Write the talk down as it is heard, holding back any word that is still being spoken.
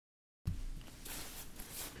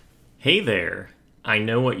Hey there. I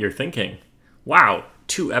know what you're thinking. Wow,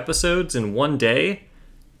 2 episodes in one day?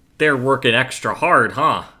 They're working extra hard,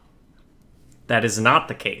 huh? That is not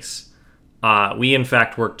the case. We in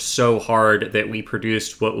fact worked so hard that we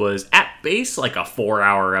produced what was at base like a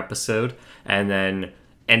 4-hour episode and then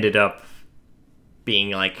ended up being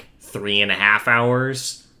like 3.5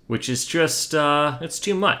 hours, which is just, it's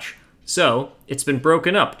too much. So, it's been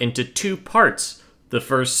broken up into 2 parts. The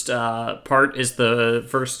first part is the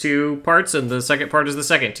first 2 parts, and the second part is the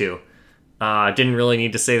second 2. Didn't really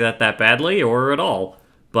need to say that badly, or at all.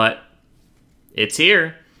 But it's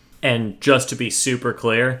here. And just to be super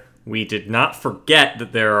clear, we did not forget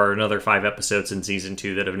that there are another 5 episodes in Season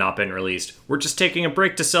 2 that have not been released. We're just taking a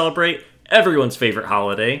break to celebrate everyone's favorite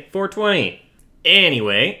holiday, 420.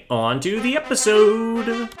 Anyway, on to the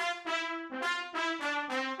episode.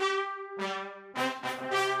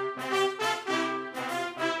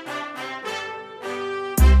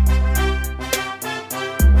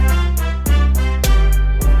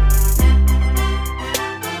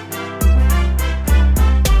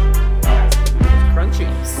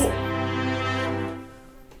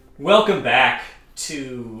 Welcome back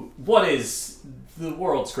to what is the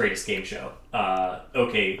world's greatest game show.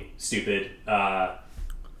 Okay, Stupid. Our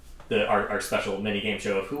special mini game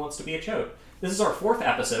show of Who Wants to Be a Chode. This is our 4th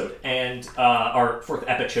episode, and our 4th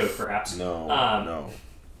episode, perhaps. No.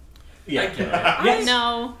 Yeah. Yes.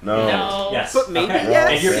 No. Yes. But maybe okay.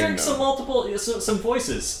 yes. And you're hearing some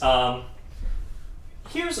voices.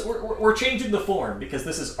 We're changing the form because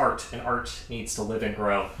this is art, and art needs to live and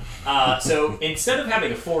grow. So instead of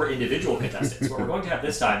having 4 individual contestants, what we're going to have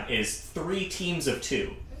this time is 3 teams of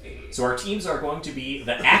 2. So our teams are going to be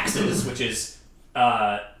the Axes, which is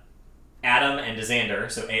Adam and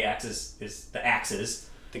Xander. So AX is the Axes.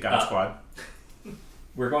 The God Squad.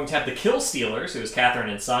 We're going to have the Kill Stealers, who is Catherine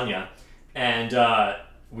and Sonia. And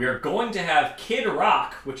we're going to have Kid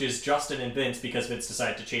Rock, which is Justin and Vince, because Vince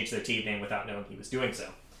decided to change their team name without knowing he was doing so.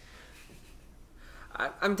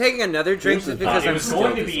 I'm taking another drink just because it was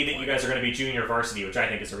going to be that you guys are going to be Junior Varsity, which I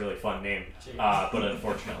think is a really fun name. But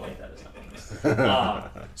unfortunately, that is not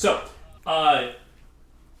the case.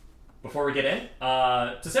 Before we get in,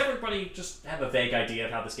 does everybody just have a vague idea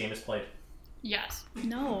of how this game is played? Yes.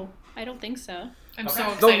 No, I don't think so. I'm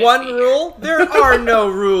so excited. The one rule? There are no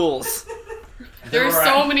rules. There are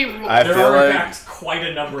so many rules. There are, in fact, quite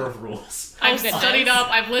a number of rules. I've studied up.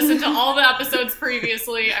 I've listened to all the episodes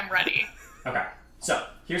previously. I'm ready. Okay. So,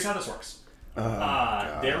 here's how this works.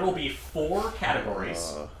 There will be 4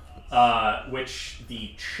 categories, which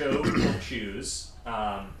the Chode will choose.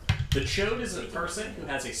 The Chode is a person who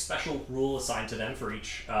has a special rule assigned to them for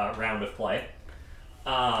each round of play.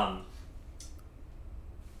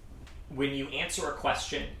 When you answer a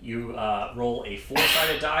question, you roll a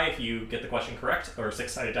 4-sided die if you get the question correct, or a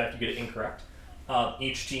 6-sided die if you get it incorrect.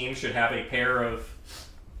 Each team should have a pair of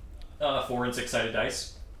 4 and 6-sided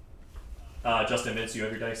dice. Justin, Vince, you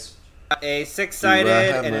have your dice. A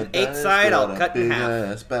 6-sided and an 8-side, I'll cut in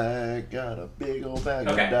half. Got a big old bag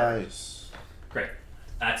of dice. Great.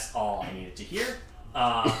 That's all I needed to hear.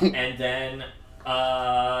 And then,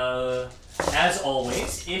 as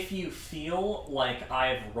always, if you feel like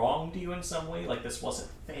I've wronged you in some way, like this wasn't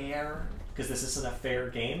fair, because this isn't a fair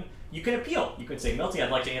game, you can appeal. You can say, Milty, I'd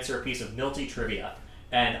like to answer a piece of Milty trivia.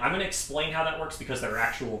 And I'm going to explain how that works because there are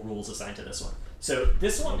actual rules assigned to this one. So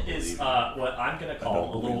this one is what I'm going to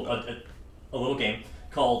call a little game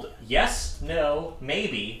called Yes, No,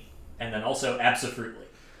 Maybe, and then also Abso-Fruitly.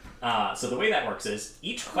 So the way that works is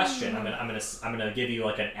each question I'm gonna give you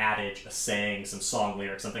like an adage, a saying, some song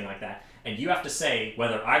lyrics, something like that, and you have to say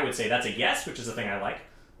whether I would say that's a yes, which is a thing I like,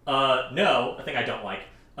 no, a thing I don't like,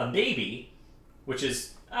 a maybe, which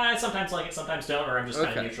is I sometimes like it, sometimes don't, or I'm just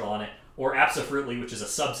kind of neutral on it, or Abso-Fruitly, which is a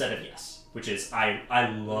subset of yes, which is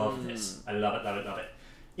I love this, I love it.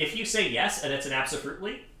 If you say yes and it's an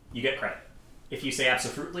Abso-Fruitly, you get credit. If you say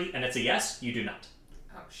Abso-Fruitly and it's a yes, you do not.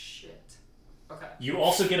 Oh shit. Okay. You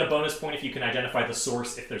also get a bonus point if you can identify the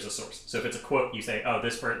source, if there's a source. So if it's a quote, you say, "Oh,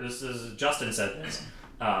 this is Justin said this."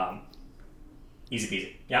 Easy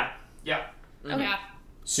peasy. Yeah. Yeah. Mm-hmm. Yeah.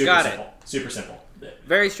 Super simple. Super simple.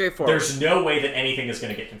 Very straightforward. There's no way that anything is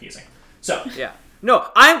going to get confusing. So yeah. No,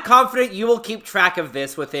 I'm confident you will keep track of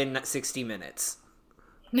this within 60 minutes.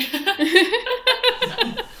 As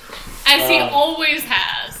he always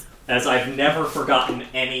has. As I've never forgotten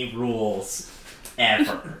any rules.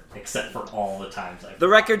 Ever, except for all the times I've... The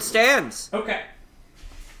record stands. Okay.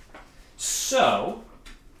 So,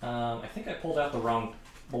 I think I pulled out the wrong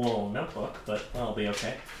little notebook, but that'll be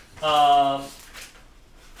okay. We're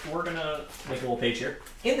gonna make a little page here.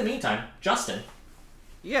 In the meantime, Justin.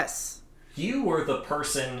 Yes. you were the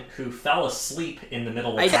person who fell asleep in the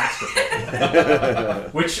middle of basketball.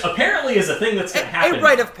 Which apparently is a thing that's going to happen. A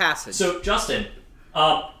rite of passage. So, Justin,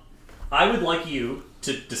 I would like you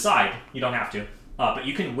to decide, you don't have to, but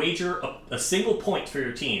you can wager a single point for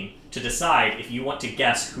your team to decide if you want to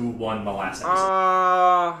guess who won the last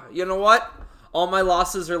episode. You know what? All my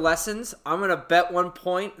losses are lessons. I'm going to bet 1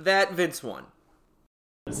 point that Vince won.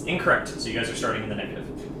 It's incorrect, so you guys are starting in the negative.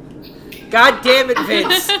 God damn it,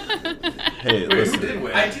 Vince! Hey, Who listen. did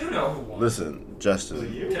win? I do know who won. Listen, Justin.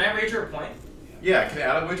 Can I wager a point? Yeah, can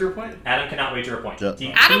Adam wager a point? Adam cannot wager a point.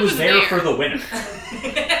 He Adam was was there there. for the winner.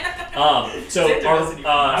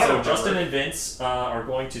 So Justin and Vince are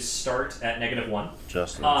going to start at -1.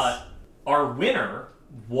 Justin. Our winner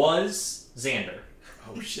was Xander.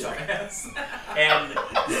 Oh shit! Dumbass. And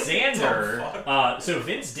Xander, so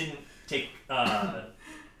Vince didn't take,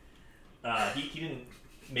 he didn't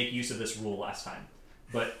make use of this rule last time,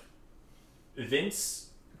 but Vince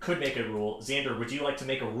could make a rule. Xander, would you like to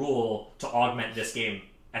make a rule to augment this game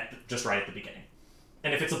just right at the beginning?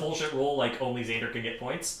 And if it's a bullshit rule, like only Xander can get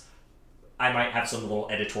points, I might have some little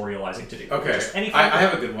editorializing to do. Okay, Just any I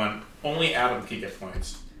have a good one. Only Adam can get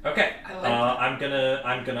points. Okay, I like that.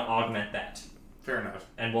 I'm gonna augment that, Fair enough.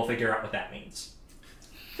 and we'll figure out what that means.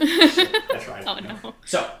 That's right. Oh no.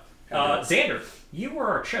 So, Xander, you were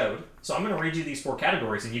our chode, so I'm going to read you these 4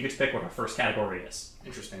 categories, and you get to pick what our first category is.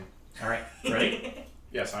 Interesting. All right, ready?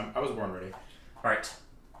 Yes, I was born ready. All right.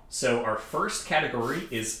 So our first category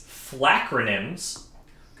is flacronyms.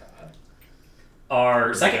 God.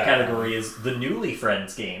 Our second Yeah. category is the Newly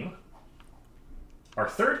Friends game. Our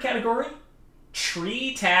third category,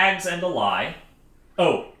 tree tags and a lie.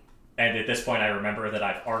 Oh, and at this point I remember that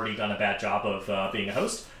I've already done a bad job of being a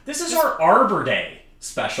host. This is our Arbor Day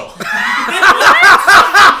special.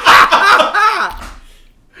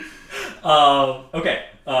 Okay,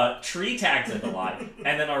 tree tags and a lie.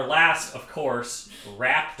 And then our last, of course,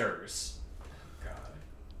 raptors.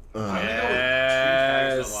 I'm gonna go with Tree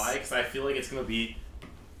Tags a lie because I feel like it's gonna be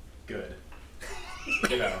good.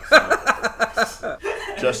 You know. So.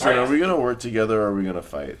 Justin, Alright. are we gonna work together or are we gonna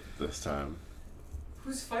fight this time?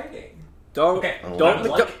 Who's fighting? Don't Okay, Oh, don't I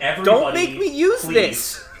would like everybody, don't make me use please,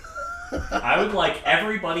 this. I would like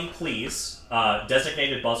everybody, please,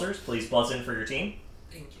 designated buzzers, please buzz in for your team.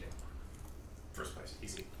 Thank you. First place,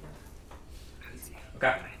 easy.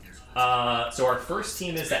 Okay. So our first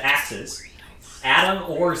team is the Axes. Adam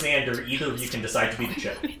or Xander, either of you can decide to be the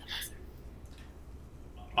chip.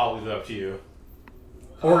 I'll leave it up to you.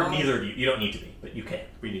 Or neither of you. You don't need to be, but you can.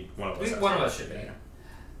 We need one of us. One of us should be. Yeah.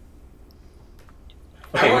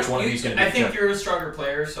 Okay, which one of you is going to be I the think chip? you're a stronger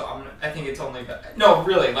player, so I think it's only. No,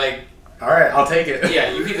 really, like. All right, I'll take it.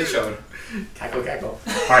 Yeah, you be the chode. Cackle, cackle.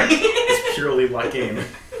 Alright. It's purely luck game.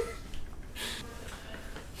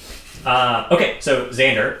 Okay, so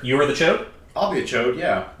Xander, you are the chode? I'll be a chode,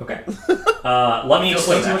 yeah. Okay. Let me Feels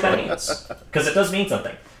so explain to you what that natural. means. Because it does mean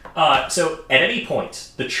something. So, at any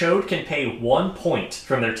point, the chode can pay 1 point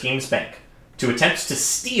from their team's bank to attempt to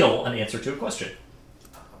steal an answer to a question.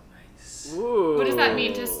 Ooh. What does that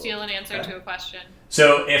mean to steal an answer to a question?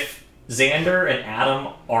 So, if Xander and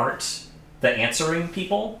Adam aren't the answering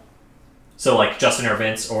people, so like Justin or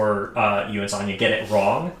Vince or you and Sonya get it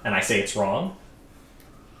wrong, and I say it's wrong,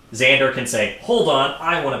 Xander can say, hold on,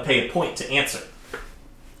 I want to pay a point to answer.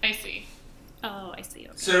 I see. Oh, I see.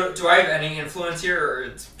 Okay. So, do I have any influence here, or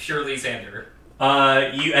it's purely Xander?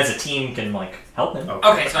 You as a team can like help him.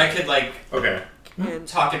 Oh. Okay, so I could like Okay. And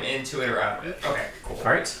talk him into it or out of it. Okay, cool.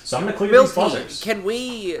 Alright, so I'm going to clear these Milty, buzzers. can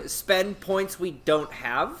we spend points we don't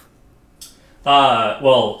have?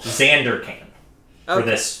 Well, Xander can.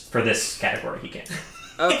 Okay. For this category, he can.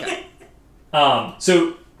 Okay.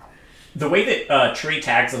 So the way that tree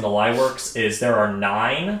tags and the lie works is there are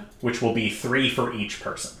 9, which will be 3 for each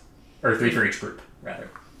person, or 3 for each group, rather.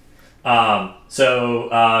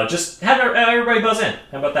 So just have everybody buzz in.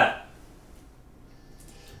 How about that?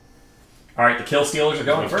 All right, the kill stealers are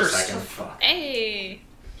going Wait for a first. second. Fuck. Hey.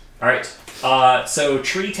 All right. So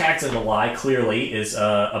tree tags and the lie clearly is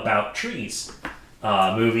about trees.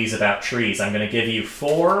 Movies about trees. I'm going to give you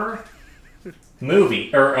 4 I'm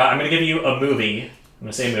going to give you a movie. I'm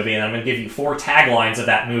going to say movie, and I'm going to give you 4 taglines of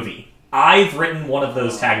that movie. I've written one of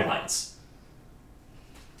those taglines.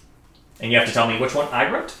 And you have to tell me which one I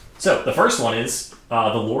wrote. So, the first one is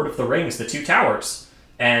The Lord of the Rings, The Two Towers.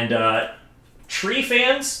 And tree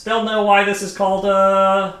fans, they'll know why this is called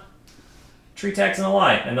Tree Tags and a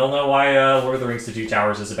Lie. And they'll know why Lord of the Rings, The Two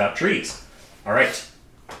Towers is about trees. Alright.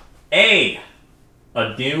 A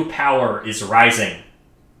new power is rising.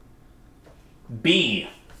 B,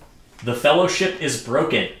 the fellowship is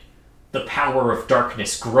broken. The power of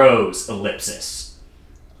darkness grows, ellipsis.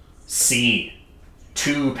 C.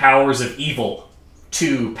 2 powers of evil,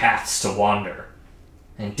 2 paths to wander.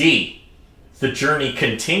 And D. The journey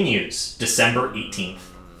continues, December 18th.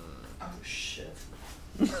 Oh shit.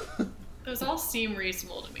 Those all seem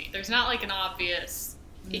reasonable to me. There's not like an obvious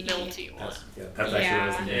milty one. That's actually Yeah. what I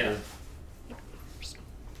was thinking.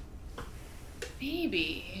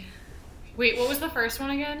 Maybe. Wait, what was the first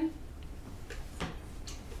one again?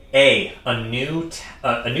 A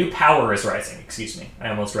new power is rising. Excuse me. I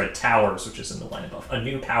almost read towers, which is in the line above. A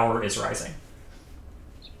new power is rising.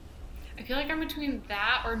 I feel like I'm between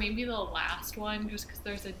that or maybe the last one just because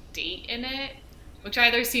there's a date in it, which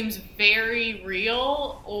either seems very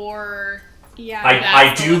real or Yeah. I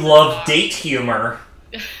that's the do one love that's date humor.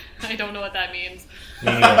 I don't know what that means.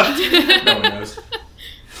 Me neither. No one knows.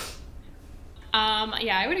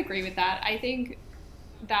 Yeah, I would agree with that. I think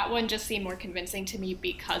that one just seemed more convincing to me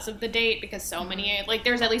because of the date, because so many, like,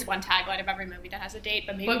 there's at least one tagline of every movie that has a date,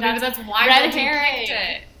 but maybe that's why red Reggie herring. picked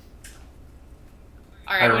it.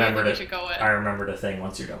 All I right, what do you think remembered we it. should go with? I remembered a thing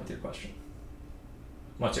once you're done with your question.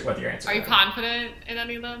 With your answer. Are you rather. confident in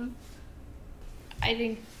any of them? I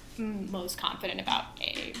think most confident about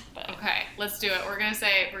A, but Okay, let's do it. We're gonna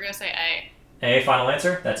say A. A, final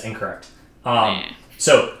answer? That's incorrect. Eh.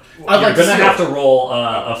 So I'd you're like to gonna see have it. to roll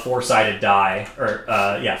a 4-sided die, or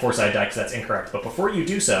 4-sided die because that's incorrect. But before you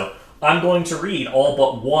do so, I'm going to read all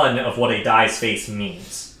but one of what a die's face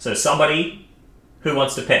means. So somebody who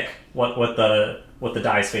wants to pick what the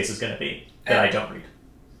die's face is going to be that I don't read.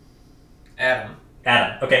 Adam.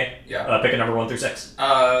 Adam, okay. Yeah. Pick a number 1 through 6.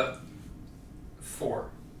 4.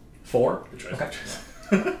 4. Good choice.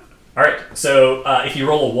 Okay. All right. So if you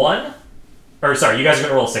roll a 1, or sorry, you guys are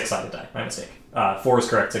going to roll a 6-sided die. My mistake. 4 is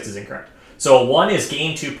correct. 6 is incorrect. So a 1 is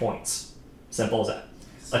gain 2 points. Simple as that.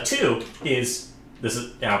 A 2 is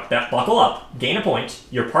now buckle up. Gain a point.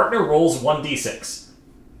 Your partner rolls 1d6.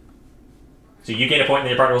 So you gain a point, and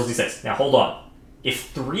then your partner rolls d6. Now hold on. If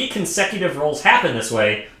 3 consecutive rolls happen this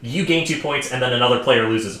way, you gain 2 points, and then another player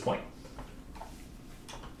loses a point.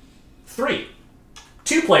 3.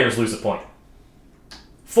 2 players lose a point.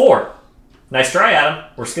 4. Nice try, Adam.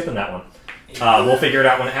 We're skipping that one. We'll figure it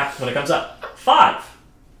out when it comes up. 5.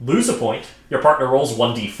 Lose a point. Your partner rolls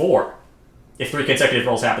 1d4. If 3 consecutive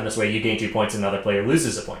rolls happen this way, you gain 2 points and another player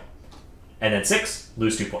loses a point. And then 6,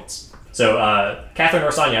 lose 2 points. So, Catherine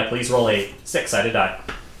or Sonia, please roll a 6-sided die.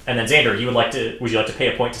 And then Xander, would you like to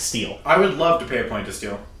pay a point to steal? I would love to pay a point to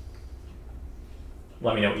steal.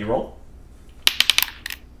 Let me know what you roll.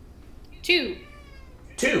 2.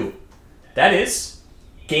 2. That is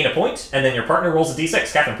gain a point, and then your partner rolls a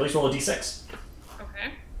d6. Catherine, please roll a d6.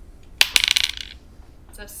 Okay.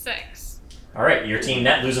 It's a 6. All right, your team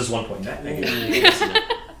net loses 1 point.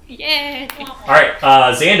 Yeah. All right,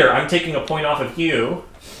 Xander, I'm taking a point off of you.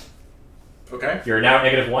 Okay. You're now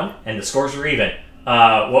at -1, and the scores are even.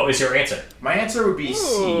 What was your answer? My answer would be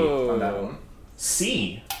C on that one.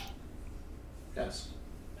 C. Yes.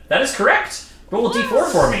 That is correct. Roll a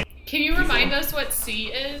d4 for me. Can you remind us what C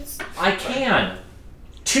is? I can.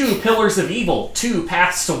 2 pillars of evil, 2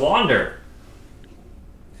 paths to wander.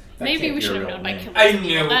 That Maybe can't we be a should have real known by name. Killer. I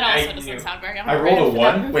knew, That I also doesn't knew. sound very I rolled a appropriate for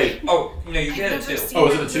 1. that Wait. Oh, no, you get I've it never too. seen Oh,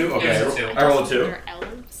 is it a 2? Okay. It was a 2. I rolled a 2. They're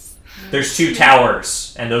elves. There's 2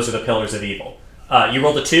 towers, and those are the pillars of evil. You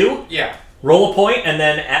rolled a 2. Yeah. Roll a point, and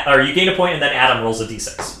then or you gain a point, and then Adam rolls a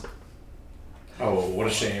d6. Oh, what a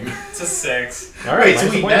shame. It's a 6. All right, Wait, so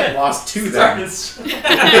minus a we point net then. lost 2 then. Sorry.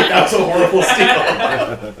 That was a horrible steal.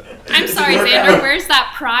 I'm sorry, Work Xander. out. Where's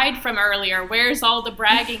that pride from earlier? Where's all the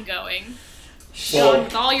bragging going? Well,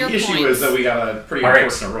 With all your the issue points. is that we got a pretty All right.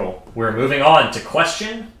 unfortunate roll. We're moving on to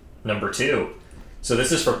question number 2. So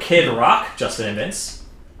this is for Kid Rock, Justin and Vince.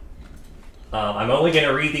 I'm only going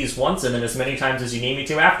to read these once and then as many times as you need me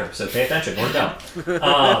to after, so pay attention. We're done.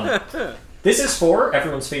 This is for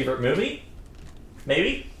everyone's favorite movie,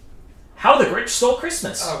 maybe? How the Grinch Stole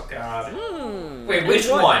Christmas. Oh, God. Wait, which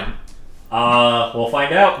one? We'll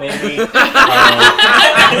find out, maybe.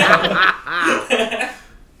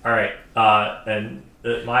 All right, and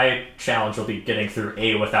my challenge will be getting through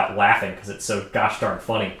A without laughing because it's so gosh darn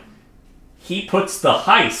funny. He puts the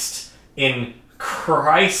heist in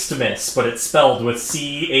Christmas, but it's spelled with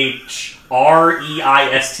CHREISTMAS,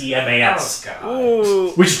 Oh, God.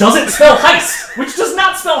 Ooh. which doesn't spell heist, which does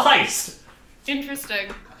not spell heist. Interesting.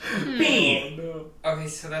 B. Okay,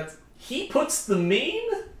 so that's... He puts the mean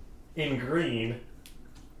in green,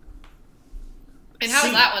 And how's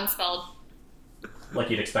C. that one spelled? like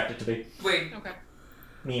you'd expect it to be. Wait, Okay.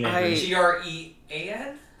 Mean in I- green.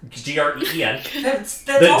 G-R-E-A-N? Green. That's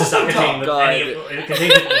That does also not contain dumb. any of it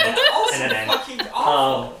contains That's also and an N. fucking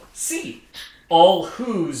awful. C. All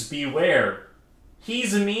who's beware.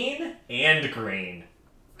 He's mean and green.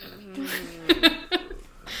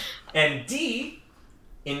 And D.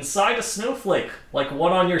 Inside a snowflake, like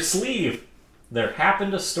one on your sleeve, there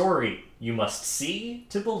happened a story you must see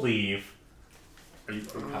to believe. Are you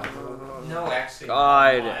No, actually.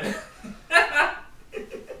 God.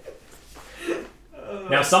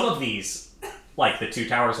 Now, some of these, like the Two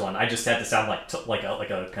Towers one, I just had to sound like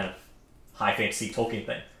a kind of high fantasy Tolkien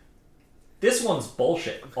thing. This one's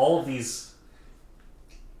bullshit. All of these.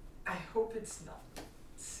 I hope it's not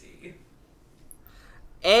C.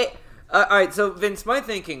 Alright, so Vince, my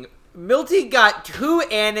thinking, Milty got too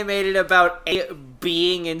animated about A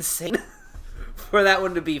being insane for that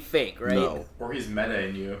one to be fake, right? No. Or he's meta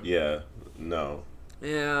in you. Yeah. No.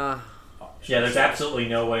 Yeah. Yeah, there's absolutely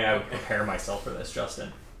no way I would prepare myself for this,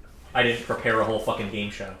 Justin. I didn't prepare a whole fucking game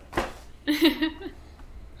show.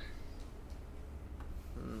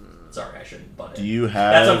 Sorry, I shouldn't butt in. Do you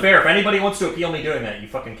have... That's unfair. If anybody wants to appeal me doing that, you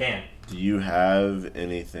fucking can. Do you have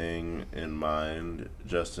anything in mind,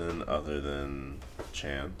 Justin, other than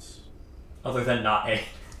chance? Other than not A.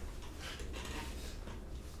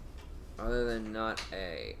 Other than not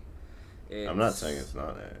A. I'm not saying it's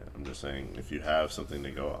not A. I'm just saying if you have something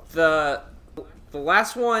to go off. The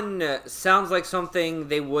last one sounds like something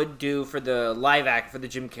they would do for the live act for the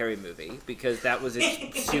Jim Carrey movie, because that was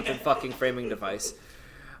its stupid fucking framing device.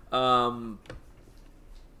 And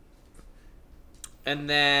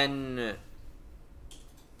then...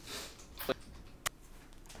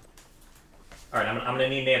 Alright, I'm gonna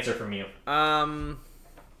need an answer from you. Um,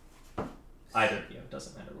 Either of you. It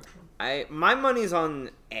doesn't matter which one. my money's on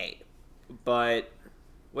A, but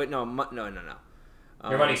wait, no.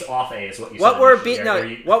 Your money's off A is what you What said. were initially, B? right? No, Where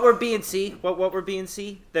you- what were B and C? What were B and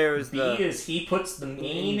C? There's B the is he puts the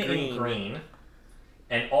mean in green. green,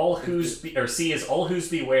 and all who's or C is all who's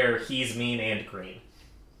beware. He's mean and green.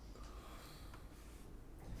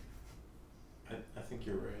 I think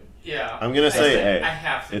you're right. Yeah. I'm gonna say A. I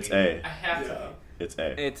have to. It's be. A. I have Yeah. to. It's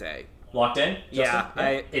A. It's A. Locked in? Yeah,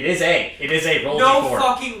 Justin? It is A. It is A. Roll Be. No D4.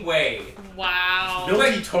 fucking way. Wow.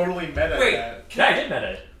 Milty totally meta Wait. that. Yeah, I did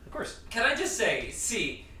meta it. Of course. Can I just say,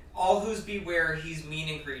 see, all who's beware, he's mean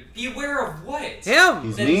and green. Beware of what? Him.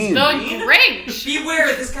 He's That mean. The green? Grinch. Beware,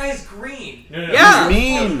 this guy's green. No. Yeah.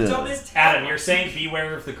 He's mean. Dumb as Adam, you're saying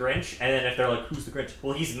beware of the Grinch, and then if they're like, who's the Grinch?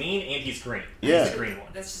 Well, he's mean and he's green. Yeah. He's the green one.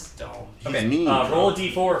 That's just dumb. He's Okay, mean. roll a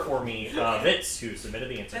d4 for me, Vince, who submitted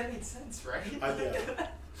the answer. That made sense, right? I did.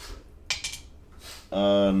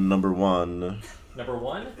 Number 1. Number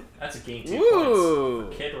 1, that's a game 2 Ooh.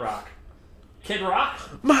 points. Kid Rock. Kid Rock,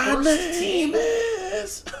 My first name team.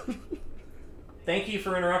 is... Thank you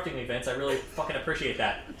for interrupting me, Vince. I really fucking appreciate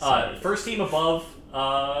that. First team above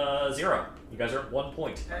 0. You guys are at 1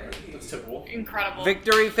 point. That's typical. Incredible.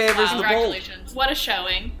 Victory favors the bold. Congratulations. What a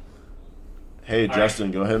showing. Hey, All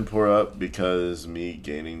Justin, go ahead and pour up, because me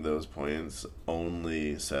gaining those points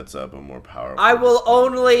only sets up a more powerful... I will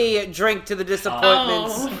display. only drink to the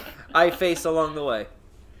disappointments Oh. I face along the way.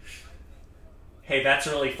 Hey, that's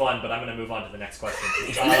really fun, but I'm going to move on to the next question.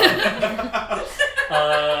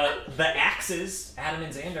 The Axes, Adam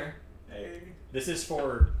and Xander. Hey. This is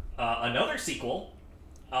for another sequel,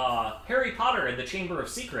 Harry Potter and the Chamber of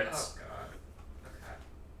Secrets. Oh god. Okay.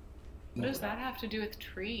 What does that have to do with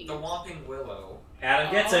trees? The Whomping Willow.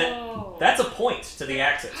 Adam gets Oh. it. That's a point to the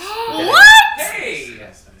Axes. Okay. What? Hey!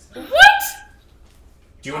 Nice. What?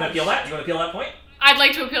 Do you want to appeal that? Do you want to appeal that point? I'd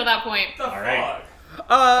like to appeal that point. The All right.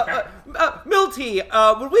 Milty,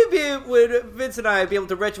 would Vince and I be able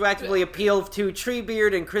to retroactively appeal to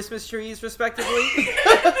Treebeard and Christmas trees, respectively?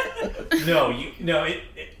 No,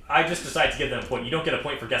 I just decided to give them a point. You don't get a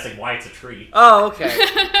point for guessing why it's a tree. Oh, okay.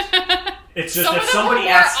 It's just Some if of them were somebody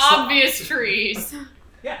more asks. obvious trees.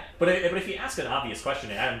 Yeah, but if you ask an obvious question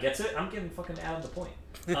and Adam gets it, I'm giving fucking Adam the point.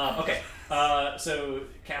 Okay, so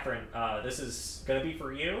Catherine, this is gonna be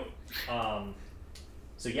for you.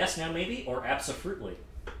 So yes, no, maybe, or abso-fruitly.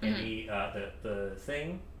 And the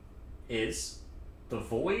thing is, the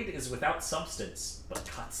void is without substance, but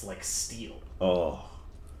cuts like steel. Oh.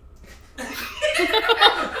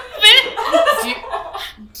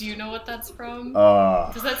 Do you know what that's from?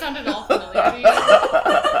 Ah. Does that sound at all familiar to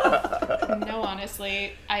you? No,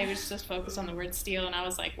 honestly, I was just focused on the word steal, and I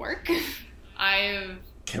was like, work? I've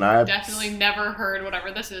Can I... definitely never heard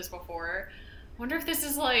whatever this is before. Wonder if this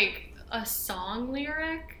is like a song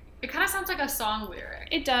lyric? It kind of sounds like a song lyric.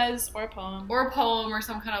 It does, or a poem. Or a poem or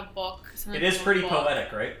some kind of book. It is pretty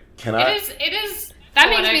poetic, right? Can I... It is That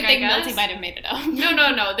makes me poetic, I think guess. Milty might have made it up.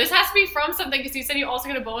 No. This has to be from something because you said you also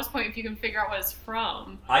get a bonus point if you can figure out what it's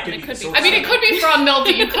from. I could It be could the be- source I mean, of it could be from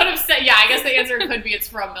Milty. You could have said, yeah, I guess the answer could be it's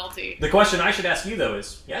from Milty. The question I should ask you though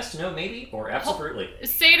is yes, no, maybe, or absolutely.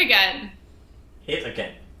 Say it again. It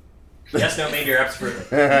again. Yes, no, maybe, or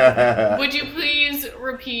absolutely. Would you please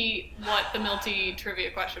repeat what the Milty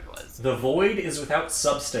trivia question was? The void is without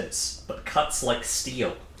substance, but cuts like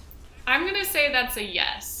steel. I'm gonna say that's a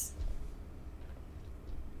yes.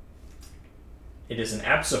 It is an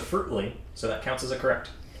absolutely, so that counts as a correct.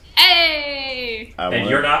 Hey! And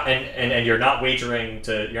you're not, and you're not wagering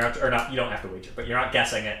to, you're not, or not. You don't have to wager, but you're not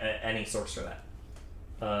guessing at any source for that.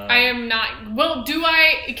 I am not. Well, can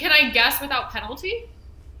I guess without penalty?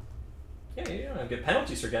 Yeah, you don't get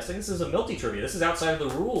penalties for guessing. This is a Milty trivia. This is outside of the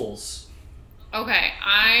rules. Okay,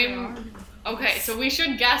 okay, so we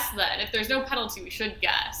should guess then. If there's no penalty, we should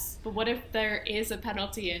guess. But what if there is a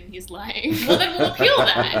penalty and he's lying? Well, then we'll appeal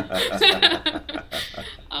that.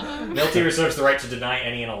 Milty reserves the right to deny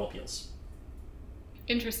any and all appeals.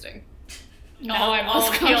 Interesting. No,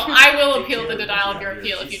 I will appeal the denial of your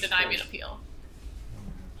appeal if you deny me an appeal.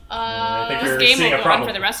 I think This you're game seeing will a go on problem.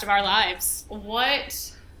 for the rest of our lives.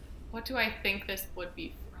 What do I think this would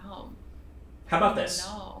be from? How about this?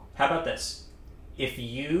 No. How about this? If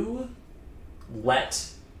you let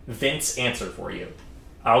Vince answer for you,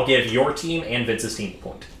 I'll give your team and Vince's team a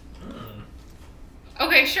point.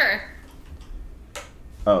 Okay, sure.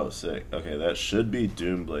 Oh, sick. Okay, that should be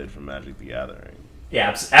Doomblade from Magic the Gathering.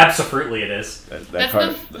 Yeah, absolutely it is. That That's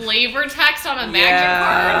card, the flavor text on a magic Yeah.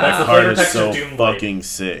 card. That's the that card flavor is text so of Doomblade. fucking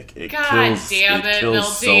sick. It God kills. damn it,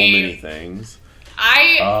 kills so Milty. many things.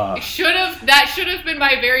 I should have. That should have been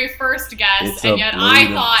my very first guess, It's and a yet blade I of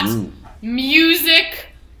thought doom. music,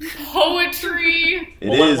 poetry. It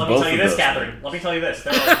Well, is let me both tell you of this, those Catherine. things. Let me tell you this.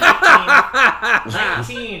 There are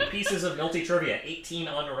 19 pieces of Milty trivia, 18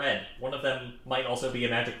 unread. One of them might also be a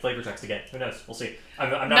magic flavor text again. Who knows? We'll see. I'm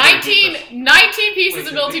not very deep 19 pieces Wait, of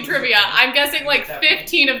so Milty wait, trivia. wait, I'm guessing like that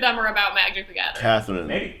 15 of them are about Magic the Gathering. Catherine,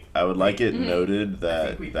 Maybe. I would like it noted I that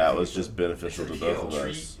think we- that was just beneficial to both of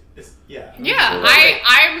us. Yeah. Yeah,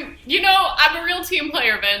 I'm. I'm a real team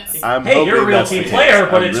player, Vince. I'm Hey, you're a hoping real that's team the player,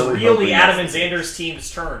 case. but I'm it's really really hoping Adam that's and the Xander's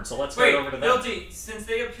team's turn, so let's Wait, go over to them. Milty, since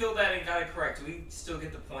they appealed that and got it correct, do we still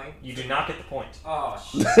get the point? You do not get the point. Oh,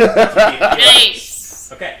 shit.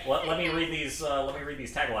 Nice. Okay, let me read these. Let me read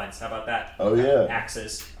these taglines. How about that? Oh, yeah.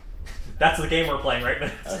 Axes. That's the game we're playing right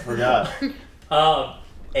now. I forgot.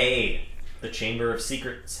 A. The Chamber of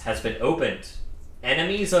Secrets has been opened.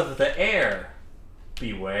 Enemies of the air,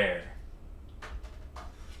 beware.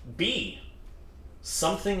 B.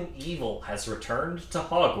 Something evil has returned to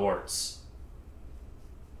Hogwarts.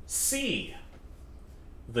 C.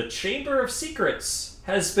 The Chamber of Secrets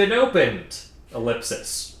has been opened.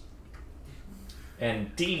 Ellipsis.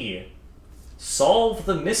 And D. Solve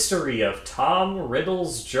the mystery of Tom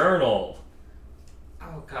Riddle's journal.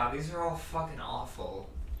 Oh god, these are all fucking awful.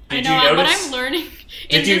 Did I know. you What notice? I'm learning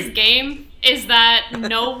in Did you- this game is that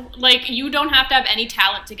you don't have to have any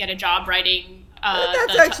talent to get a job writing.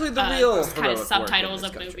 That's actually the real kind heroic of work in subtitles this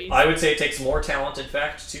of country. movies. I would say it takes more talent, in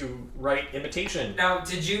fact, to write imitation Now,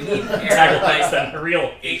 did you mean taglines than real.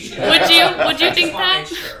 Would you think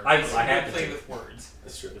that? I had to play do. with words.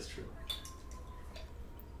 That's true.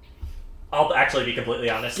 I'll actually be completely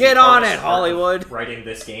honest. Get the on hardest it, part of Hollywood. Writing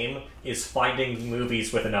this game is finding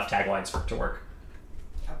movies with enough taglines for it to work.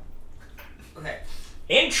 Okay.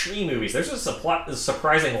 And tree movies. There's a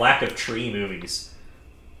surprising lack of tree movies.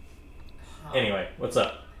 Anyway, what's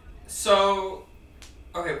up? So,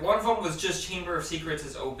 okay, one of them was just Chamber of Secrets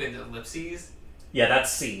is opened ellipses. Yeah,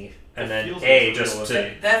 that's C. And It then feels A, like just real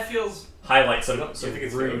to That feels. highlight some You think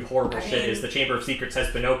it's rude, good? horrible I shit mean- is the Chamber of Secrets has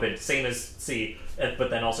been opened, same as C, but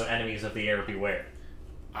then also enemies of the air beware.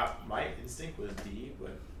 My instinct was D,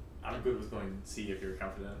 but I'm good with going C if you're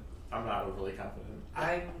confident. I'm not overly confident.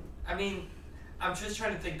 I mean, I'm just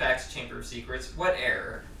trying to think back to Chamber of Secrets. What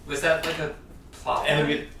error? Was that like a plot?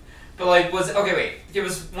 Enemy- But like, okay, wait. Give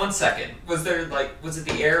us 1 second. Was there like, was it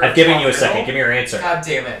the error? I've of given Tom you a second. Riddle? Give me your answer. God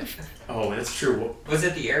damn it! Oh, that's true. Was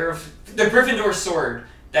it the error of the Gryffindor sword?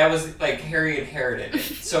 That was like Harry inherited it.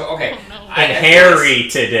 So okay, Oh, no. I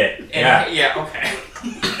Inherited it. guess, Yeah.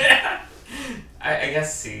 okay. I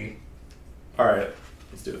guess C. All right,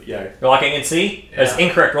 let's do it. Yeah. You're locking in C? That's Yeah.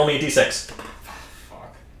 incorrect. Roll me a D6.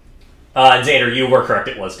 Fuck. And Xander, you were correct.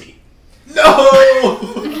 It was D. No!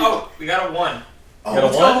 Oh, we got a 1. Oh, Got a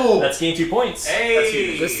let's 1? go! That's gained 2 points.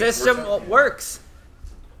 Hey, The system works.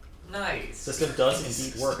 nice. System does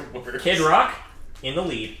indeed work. Works. Kid Rock in the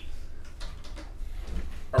lead.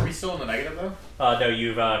 Are we still in the negative though? No,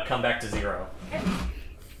 you've come back to 0.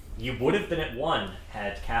 You would have been at 1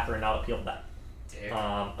 had Catherine not appealed that.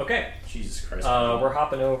 Damn. Okay. Jesus Christ. We're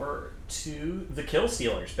hopping over to the Kill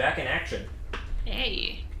Stealers, back in action.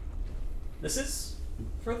 Hey. This is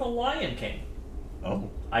for the Lion King. Oh.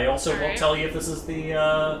 I also won't Alright. tell you if this is the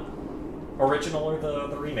original or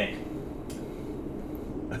the remake.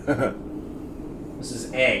 This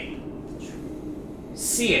is A.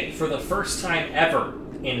 See it for the first time ever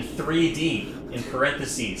in 3D, in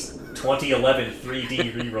parentheses, 2011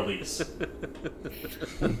 3D re-release.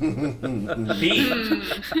 B.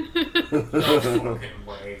 Fucking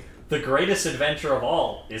way. The greatest adventure of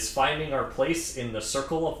all is finding our place in the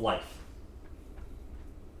circle of life.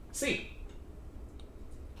 C.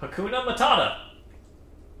 Hakuna Matata.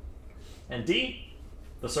 And D.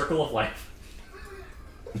 The circle of life.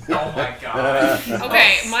 Oh my god.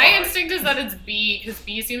 Okay, my Fuck. instinct is that it's B, because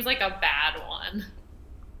B seems like a bad one.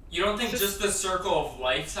 You don't think just the circle of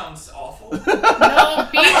life sounds awful? No,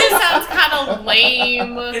 B just sounds kind of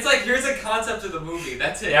lame. It's like, here's a concept of the movie,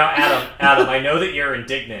 that's it. Now, Adam, I know that you're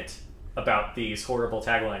indignant about these horrible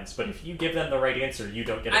taglines, but if you give them the right answer, you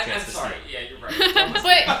don't get a I'm chance to sorry, speak. yeah, you're right.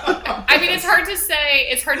 But I mean, it's hard to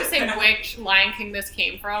say which Lion King this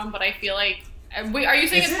came from. But I feel like, wait, are you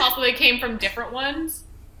saying Is it's it? possible it came from different ones?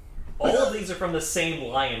 All of these are from the same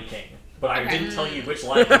Lion King, but I Okay. didn't tell you which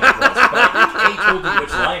Lion King it was. But I think they told you which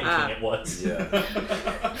Lion King it was.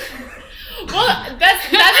 Yeah. Well,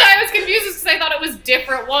 that's why I was confused, because I thought it was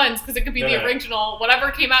different ones, because it could be No, the no. original, whatever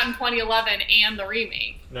came out in 2011, and the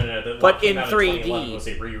remake. No, the But one came in out 3D. 2011 was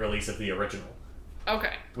a re-release of the original,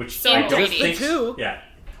 Okay. which So I don't 3D. think. Too. Yeah,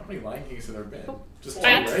 How many Lion Kings have there been? Just two,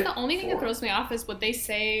 That's right? the only thing that 4. throws me off is what they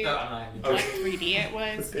say No, I'm not even Oh. like joking. 3D it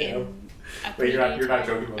was Damn. in a 3D Wait, you're not tag-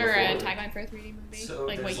 joking about or a the 4. tagline for a 3D movie. So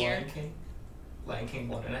like what there's year? Lion King? Lion King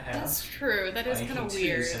 1.5. That's true. That is Lion kind of King 2,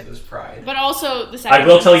 weird. Simba's Pride. But also the second I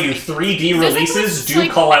will one tell was, you, like, 3D The second one's releases just, do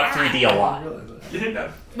like, call out bad. 3D a I lot. didn't realize that. You didn't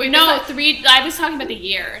know. Wait, no, 3. I was talking about the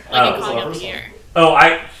year. Like, Oh, I'm calling so out the first year. Oh,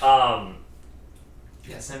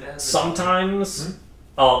 Yeah, Simba has a sometimes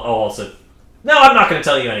I'll also. No, I'm not going to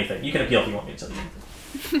tell you anything. You can appeal if you want me to tell you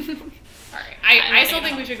anything. Alright. I'm I not still gonna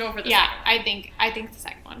think we know. should go for the Yeah, second one. I think the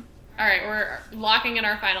second one. Alright, we're locking in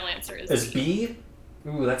our final answer. Is B?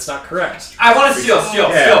 Ooh, that's not correct. I want to steal. I'm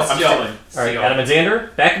stealing. All right, Adam and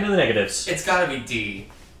Xander, back into the negatives. It's gotta be D.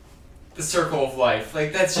 The circle of life.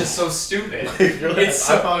 Like, that's just so stupid. Really? It's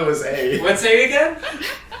I so... thought it was A. What's A again?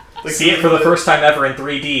 Like, See it for the first time ever in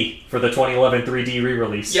 3D for the 2011 3D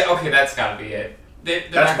re-release. Yeah, okay, that's gotta be it. They're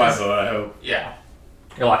That's not my gonna- vote, I hope. Yeah.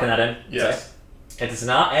 You're locking that in? Yes. It is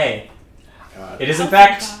not A. God. It is in Oh,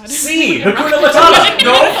 fact God. C. Hakuna Matata.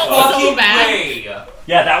 No So fucking bad. way!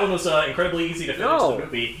 Yeah, that one was incredibly easy to finish No. the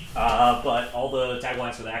movie, but all the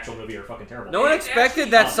taglines for the actual movie are fucking terrible. No one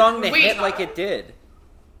expected that song to Wait. hit like it did.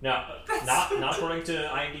 No, not according to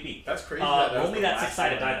IMDb. That's crazy. Only that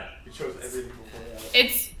six-sided die. We chose everything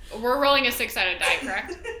before. We're rolling a 6-sided die,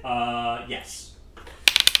 correct? Yes.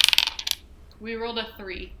 We rolled a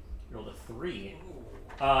 3. Rolled a 3.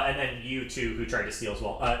 And then you two who tried to steal as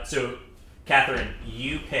well. So, Catherine,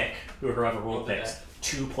 you pick whoever roll Okay. picks.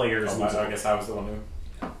 2 players Oh, lose. I guess I was the one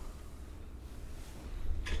who.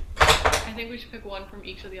 I think we should pick one from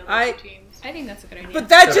each of the other 2 teams. I think that's a good idea. But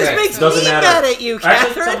that just Okay, makes doesn't me matter. mad at you,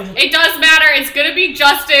 Actually, tell Catherine. me- It does matter. It's gonna be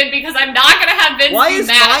Justin, because I'm not gonna have Vince Why be is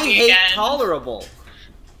mad my at me hate again. tolerable?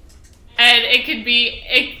 And it could be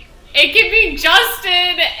it could be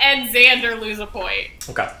Justin and Xander lose a point.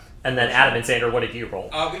 Okay. And then Adam and Xander, what did you roll?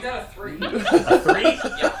 We got a 3. A 3?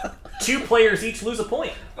 Yeah. 2 players each lose a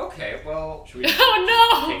point. Okay, well, Should we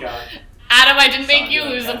Oh take no! out? Adam, I didn't make you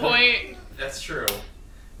Sonya, lose a Catherine. point. that's true.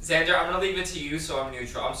 Xander, I'm gonna leave it to you, so I'm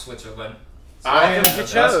neutral. I'm Switzerland. I am welcome to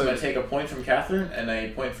just chose. going to take a point from Catherine and a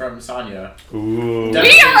point from Sonya. Ooh. That- We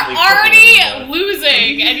are Definitely already quicker than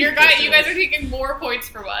losing, and you guys Ridiculous. are taking more points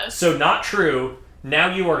from us. So not true.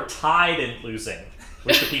 Now you are tied in losing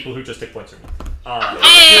with the people who just took points from you. Oh, that's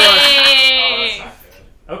Hey! not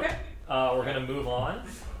good. Okay. We're gonna move on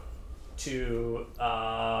to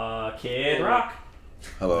Kid Rock.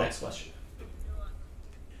 Hello. Next question.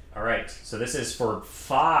 All right. So this is for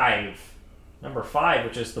 5. Number 5,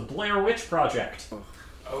 which is the Blair Witch Project.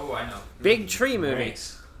 Oh, I know. Big tree movie.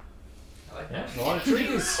 Right. I like Yeah, that. a lot of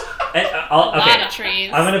trees. And, A lot okay. of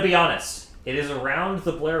trees. I'm gonna be honest. It is around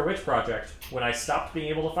the Blair Witch Project when I stopped being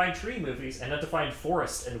able to find tree movies and had to find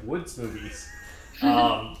forest and woods movies.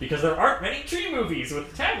 Because there aren't many tree movies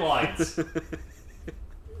with taglines.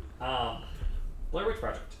 Blair Witch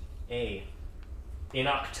Project. A. In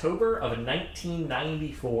October of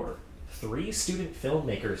 1994, 3 student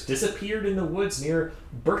filmmakers disappeared in the woods near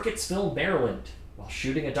Burkittsville, Maryland, while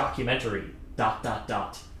shooting a documentary.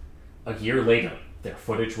 A year later, their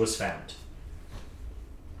footage was found.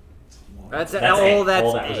 That's That's all. A. That's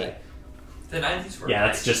All that was A. A. The 90s were Yeah,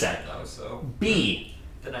 that's crazy, just that. though, so B.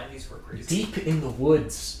 the 90s were crazy. Deep in the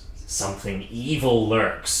woods, something evil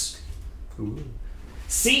lurks. Ooh.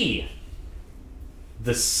 C.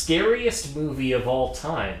 The scariest movie of all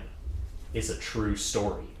time is a true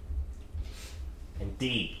story. And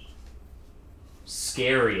D.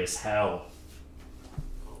 Scary as hell.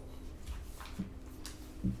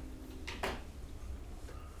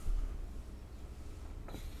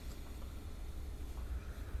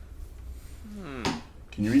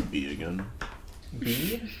 Can you read B again?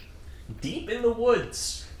 B. Deep in the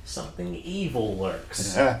woods, something evil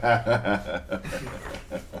lurks.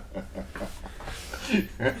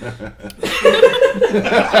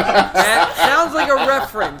 That sounds like a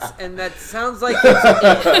reference, and that sounds like it's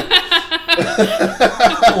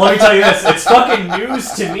Let me tell you this, it's fucking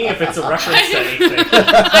news to me if it's a reference to anything.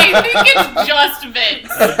 I think it's just Vince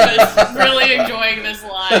that's really enjoying this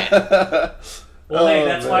line. Well, hey, Oh,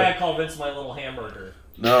 that's man. why I call Vince my little hamburger.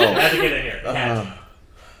 No. It had to get in here. It had to.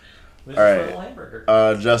 Vince is All my right. little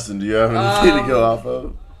hamburger. Justin, do you have anything to go off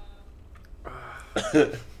of?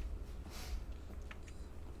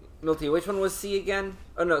 Milty, which one was C again?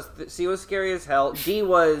 Oh no, C was scary as hell. D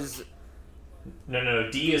was No.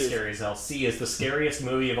 D is scary as hell. C is the scariest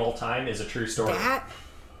movie of all time is a true story. that.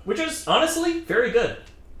 Which is, honestly, very good.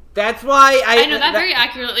 That's why I know that very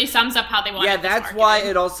accurately sums up how they want. Yeah, this that's marketing. why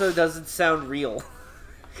it also doesn't sound real.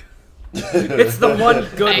 It's the one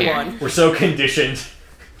good Fair. one. We're so conditioned.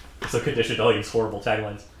 We're so conditioned to all these horrible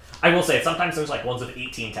taglines. I will say, sometimes there's like ones with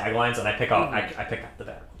 18 taglines, and I pick out I pick out the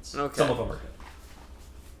bad ones. Okay. Some of them are good.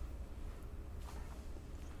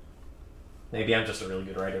 Maybe I'm just a really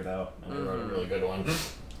good writer, though. And I wrote a really good one.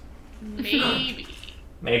 Maybe.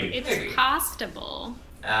 Maybe. It's possible.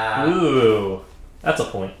 Ooh, that's a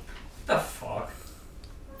point. What the fuck?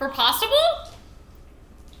 For possible?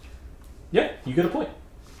 Yeah, you get a point.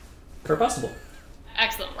 For possible.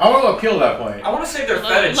 Excellent. I want to appeal that point. I want to say they're Low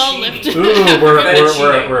fettuccine. lifted. Ooh,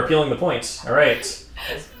 Fettuccine. we're appealing the points. All right.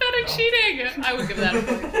 Fettuccine. I would give that a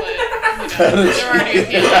point, but they're already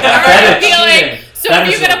appealing. They're Fettuccine. already appealing. So That if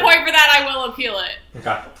you is get a a- point for that, I will appeal it.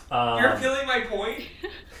 Okay. You're appealing my point?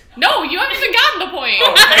 No, you haven't even gotten the point.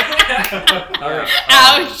 All right.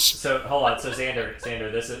 Ouch. So hold on. So Xander,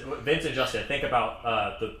 this is Vince and Justin. Think about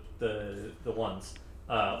the ones.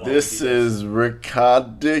 while we This do is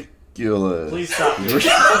ridiculous. Please stop.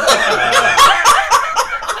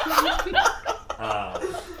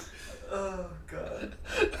 Oh, God.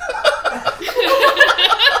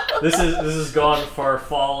 This has gone for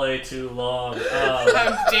folly too long.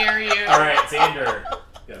 How dare you? All right, Xander.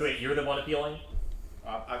 Yes. Wait, you're the one appealing.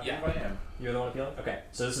 I believe Yeah. I am. You're the one appealing. Okay,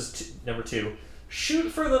 so this is number 2. Shoot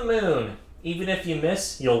for the moon. Even if you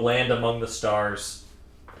miss, you'll land among the stars.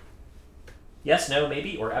 Yes, no,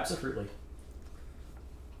 maybe, or absolutely.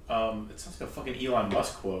 It sounds like a fucking Elon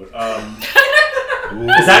Musk quote.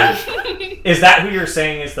 Is that who you're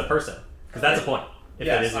saying is the person? Because that's a point. If it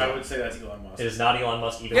Yes, is I Elon. would say that's Elon Musk. It is not Elon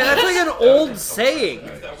Musk. Even Yeah, that's like an old saying.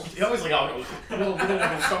 He always like, oh, we'll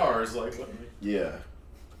go stars. Like, what? Yeah.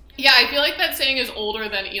 Yeah, I feel like that saying is older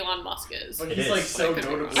than Elon Musk is. But It he's is. like so Like,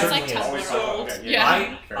 notable. it's like Certainly Tesla is. old. Okay,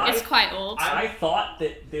 Yeah. I- It's quite old. I thought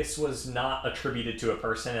that this was not attributed to a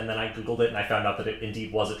person, and then I googled it and I found out that it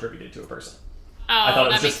indeed was attributed to a person. I Oh, thought it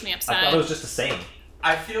that was makes just, me I thought it upset. was just a saying.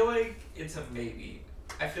 I feel like it's a maybe.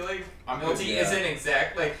 I feel like I'm Milty good, yeah. isn't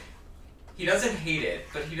exact, like, he doesn't hate it,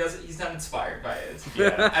 but he's not inspired by it.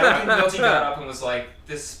 Yeah. I don't think Milty got up and was like,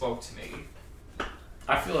 this spoke to me.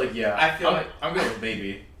 I feel like, yeah. I feel like- I'm good with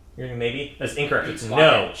maybe. You're gonna maybe? That's incorrect. It's He's no.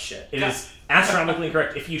 lying. Shit. It is astronomically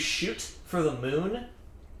incorrect. If you shoot for the moon,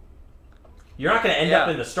 you're not gonna end up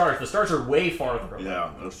Yeah. in the stars. The stars are way farther away. Yeah,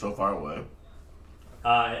 they're so far away.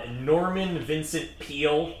 Norman Vincent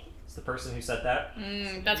Peale is the person who said that.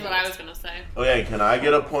 That's what I was gonna say. Okay, can I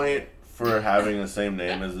get a point for having the same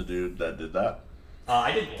name as the dude that did that?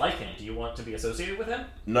 I didn't like him. Do you want to be associated with him?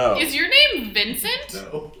 No. Is your name Vincent?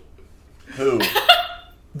 No. Who?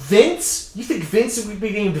 Vince? You think Vince would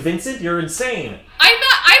be named Vincent? You're insane. I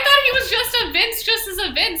thought he was just a Vince, just as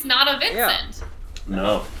a Vince, not a Vincent.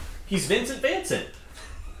 No. He's Vincent Vincent.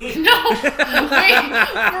 No, wait, for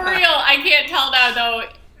real, I can't tell now though.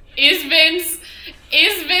 Is Vince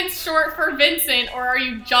short for Vincent, or are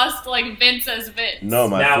you just like Vince as Vince? No,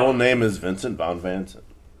 my Now- full name is Vincent Von Vincent.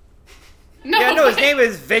 No, Yeah, no, his name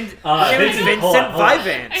is Vincent hold on, Vincent hold on. I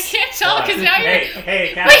Vivance. can't tell because now you're. Hey,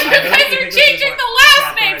 Wait, Catherine, you I know guys think are this is changing important. the last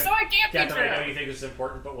Catherine, name, so it can't be Catherine, I know true. you think this is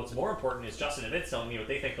important, but what's more important is Justin and Vince telling me what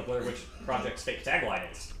they think the Blair Witch Project's fake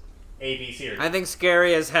tagline is. A, B, C, or D. I think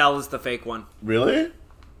scary as hell is the fake one. Really?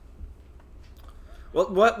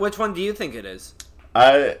 Which one do you think it is?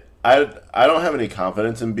 I don't have any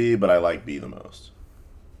confidence in B, but I like B the most.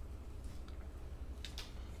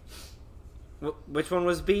 Which one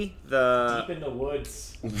was B? The Deep in the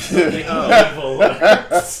woods.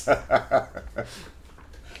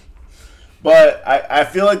 But I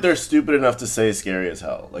feel like they're stupid enough to say scary as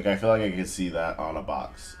hell. Like, I feel like I could see that on a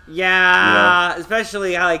box. yeah,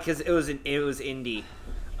 especially because it was indie.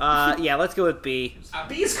 Yeah, let's go with B.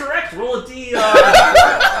 B is correct. Roll a D.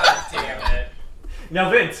 God damn it. Now,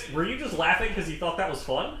 Vince, were you just laughing because you thought that was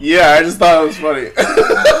fun? Yeah, I just thought it was funny.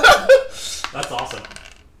 That's awesome.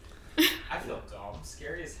 I feel dumb.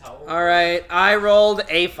 Scary as hell. All right, I rolled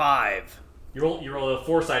a 5. You roll a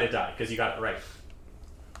 4-sided die because you got it right.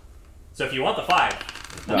 So if you want the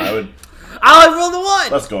 5, No, I would. I rolled a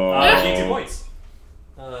 1. Let's go. you need 2 points.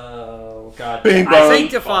 Oh god. Bing I bong. keep-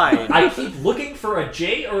 Sanctified. I keep looking for a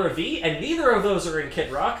J or a V, and neither of those are in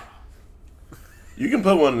Kid Rock. You can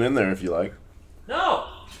put one in there if you like. No,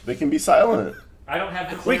 They can be silent. I don't have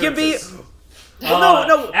the We can be. clearances.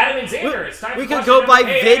 No. Adam and Xander, it's time we for can question go by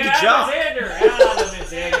number- Vid Adam Jock. and Xander. Adam and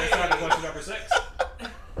Xander, it's time for question number 6.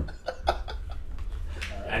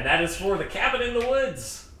 And that is for The Cabin in the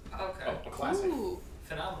Woods. Okay. Oh, a classic. Ooh.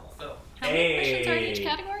 Phenomenal film. How many questions are in each Hey.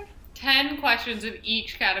 category? 10 questions in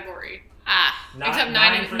each category. Not- Except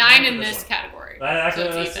nine nine for- in nine for this this one. category.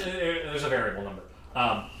 Actually, So it's there's a variable number.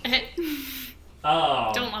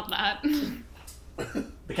 Don't love that.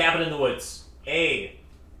 The Cabin in the Woods. A.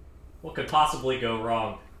 What could possibly go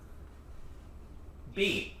wrong?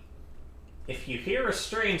 B. If you hear a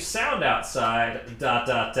strange sound outside, ...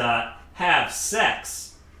 have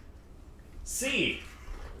sex. C.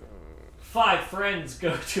 5 friends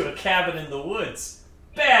go to a cabin in the woods.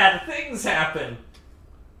 Bad things happen.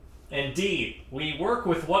 And D. We work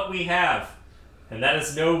with what we have. And that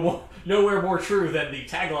is nowhere more true than the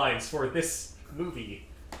taglines for this movie.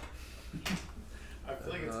 I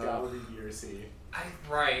feel like it's gotta be B or C.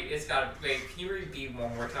 Right, it's gotta. Wait, can you read B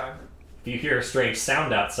one more time? If you hear a strange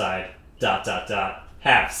sound outside, ...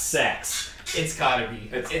 have sex. It's gotta be.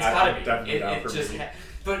 It's I'm gotta be. definitely down It for just. B.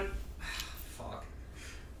 But. Fuck.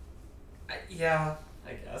 Yeah,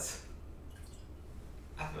 I guess.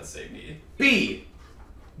 I'm gonna say B. B.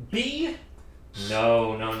 B?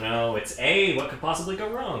 No. It's A. What could possibly go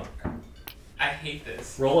wrong? I hate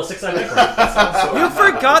this. Roll a 6-sided die. You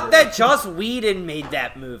forgot that Joss Whedon made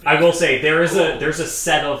that movie. I will say there's a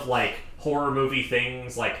set of like horror movie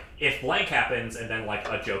things, like if blank happens and then like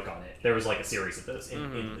a joke on it. There was like a series of those in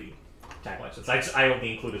the taglines. I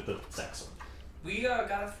only included the sex one. We got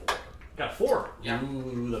a 4. Got 4. Yeah.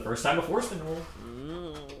 Ooh, the first time a 4's been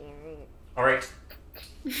rolled. All right.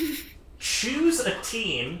 Choose a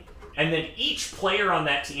team, and then each player on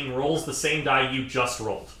that team rolls the same die you just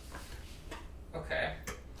rolled. Okay.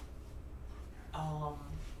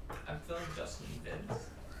 I'm feeling Justin Vince.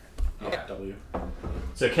 Yeah, W.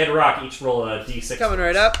 So Kid Rock, each roll a d6. Coming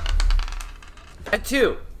right up. At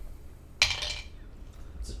 2.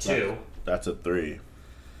 It's a 2. That's a 3.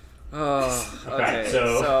 Oh, Okay, okay.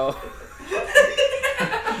 so-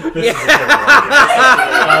 Yeah.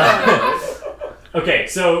 Okay,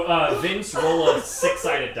 so Vince, roll a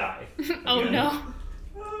 6-sided die. Oh Okay. no.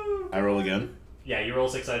 I roll again. Yeah, you roll a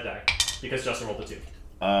 6-sided die because Justin rolled a 2.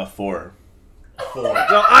 4. 4. So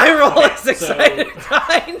I roll a so- 6-sided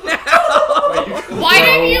die now. Why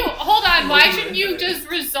didn't you? Hold on. Why shouldn't you just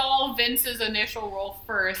resolve Vince's initial roll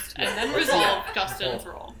first and then resolve Justin's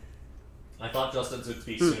roll? I thought Justin's would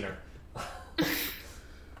be sooner.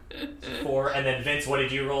 4, and then Vince, what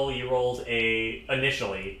did you roll? You rolled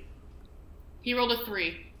initially He rolled a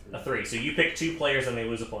 3. a 3. So you pick 2 players and they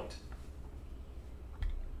lose a point.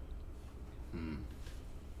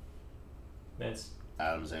 Vince,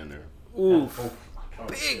 Adam Xander. Oof. Oh,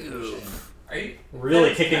 Big shit. oof. Are you really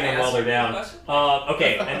Vince, kicking can I them while ask they're you a down. question?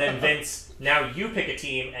 Okay, and then Vince, now you pick a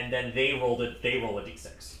team, and then they roll a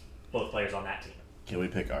d6. Both players on that team. Can we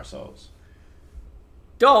pick ourselves?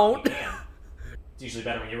 You Don't. can. It's usually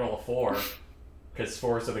better when you roll a 4, because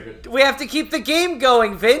 4s are the good. We have to keep the game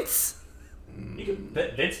going, Vince. You can,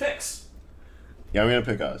 Vince picks. Yeah, I'm gonna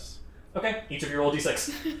pick us. Okay, each of you roll a d6.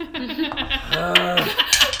 Justin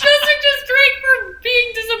just drank for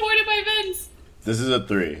being disappointed by Vince. This is a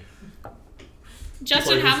 3.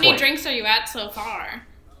 Justin, Play how this many point. drinks are you at so far?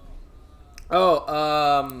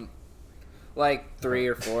 Oh, like 3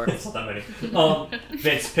 or 4. It's not that many.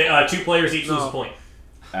 Vince, 2 players each lose a point.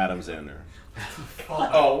 Adam Xander.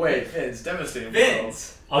 Oh, wait, it's devastating.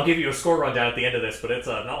 Vince. I'll give you a score rundown at the end of this, but it's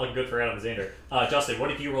not looking good for Adam Xander. Justin, what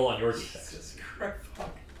did you roll on your d6? Jesus Christ, fuck.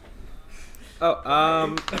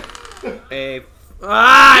 Oh, a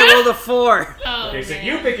I rolled a 4. Oh, Okay, so man.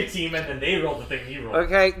 you pick a team, and then they roll the thing you roll.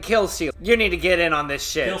 Okay, Kill Steal. You need to get in on this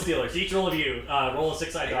shit. Kill Stealers, each roll of you, roll a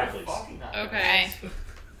 6-sided die, please. Fucking not. Okay.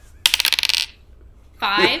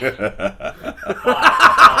 5. Lose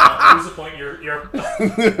a point, and then your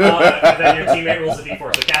teammate rolls a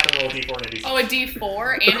d4, so Catherine roll a d4 and a d6. Oh, a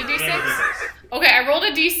D4 and a And a D6? d6. Okay, I rolled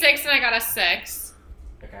a D6 and I got a 6.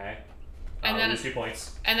 Okay. And then- lose 2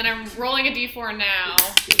 points. And then I'm rolling a D4 now,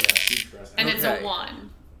 Yeah, huge press. and it's a Okay. 1.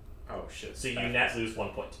 Oh shit. So you net lose 1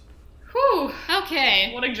 point. Whew.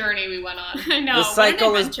 Okay. What a journey we went on. I know. The what an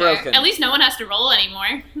cycle is adventure. broken. At least no one has to roll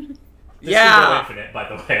anymore. This Yeah. can go infinite, by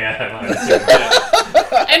the way. I'm assuming.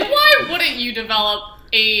 And why wouldn't you develop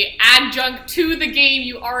a adjunct to the game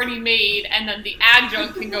you already made, and then the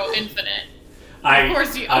adjunct can go infinite? Of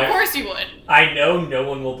course you would. I know no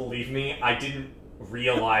one will believe me. I didn't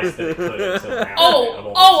realize that it could until now.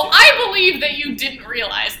 I believe that you didn't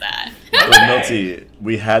realize that. But Milty,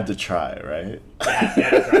 we had to try, right? Yeah,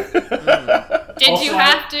 that's right. Did Also, you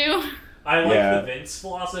have to? I like Yeah. the Vince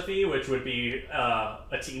philosophy, which would be a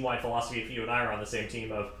team-wide philosophy if you and I are on the same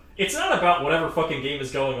team of, it's not about whatever fucking game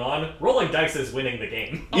is going on. Rolling dice is winning the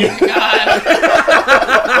game. Oh my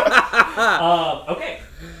god. Okay.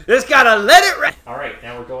 Just gotta let it rest. All right,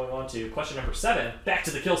 now we're going on to question number 7. Back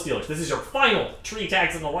to the Kill Stealers. This is your final 3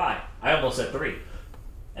 tags in the lie. I almost said 3.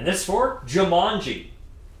 And this is for Jumanji.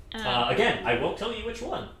 Again, I won't tell you which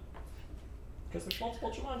one. Because there's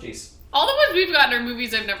multiple Jumanjis. All the ones we've gotten are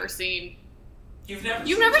movies I've never seen. You've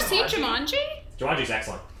never seen Jumanji? Jumanji's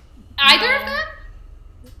excellent. Either of them?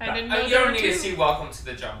 I didn't know You there don't were need two. to see Welcome to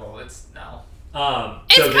the Jungle. It's no.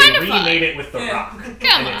 It's So they kind of fun. remade it with The Yeah. Rock. Come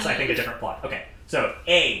And it's, I on. think, a different plot. Okay, so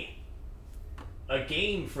A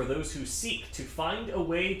game for those who seek to find a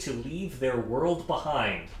way to leave their world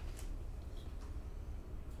behind.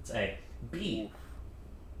 That's A. B.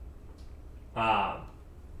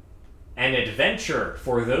 An adventure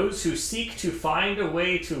for those who seek to find a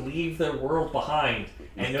way to leave their world behind.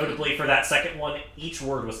 And notably for that second one, each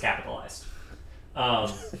word was capitalized. That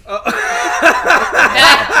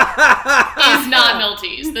is not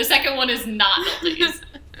Milty's. The second one is not Milty's.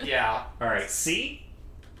 Yeah. Alright, C,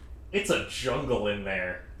 it's a jungle in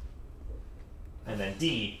there. And then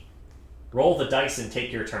D, roll the dice and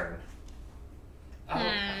take your turn.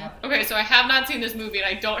 Okay, so I have not seen this movie, and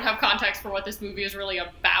I don't have context for what this movie is really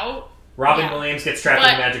about. Robin Yeah. Williams gets trapped in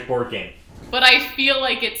But- a magic board game. But I feel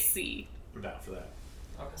like it's C. I'm down for that.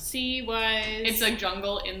 C was. It's a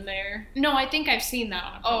jungle in there. No, I think I've seen that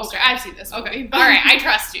on a Oh, poster. okay. I've seen this movie. Okay, all right, I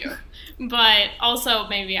trust you. But also,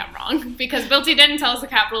 maybe I'm wrong because Milty didn't tell us the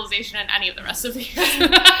capitalization in any of the rest of these. No,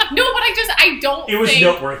 but I don't It was think...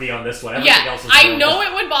 noteworthy on this one. Everything Yeah, else was I horrible. know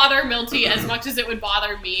it would bother Milty as much as it would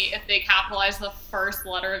bother me if they capitalized the first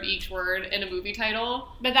letter of each word in a movie title.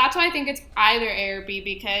 But that's why I think it's either A or B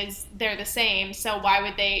because they're the same. So why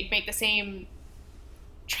would they make the same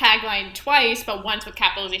tagline twice, but once with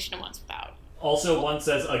capitalization and once without? Also, one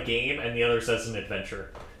says a game and the other says an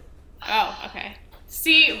adventure. Oh, okay.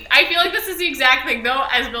 See, I feel like this is the exact thing, though,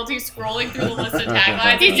 as Milty's scrolling through the list of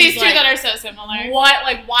taglines. It's and these he's two like, that are so similar. What?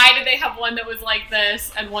 Like, why did they have one that was like this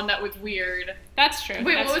and one that was weird? That's true.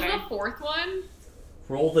 Wait, That's what was fair. the fourth one?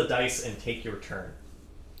 Roll the dice and take your turn.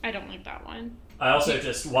 I don't like that one. I also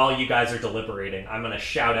just, while you guys are deliberating, I'm going to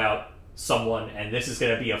shout out someone, and this is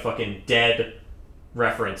going to be a fucking dead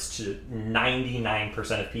reference to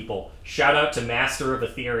 99% of people. Shout out to Master of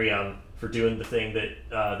Ethereum for doing the thing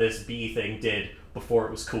that this B thing did before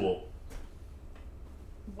it was cool.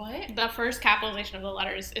 What? The first capitalization of the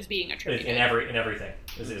letters is being attributed. In everything.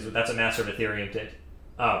 That's what Master of Ethereum did.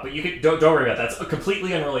 But you could don't worry about that. It's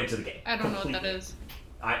completely unrelated to the game. I don't know what that Completely. is.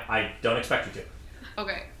 I don't expect you to.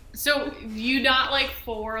 Okay. So, you not like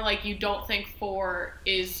 4, like you don't think 4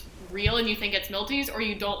 is real and you think it's Milty's, or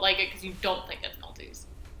you don't like it because you don't think it's Milty's?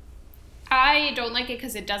 I don't like it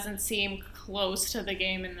because it doesn't seem close to the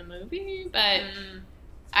game in the movie, but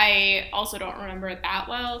I also don't remember it that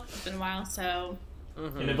well. It's been a while, so...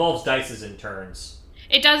 It involves dices and turns.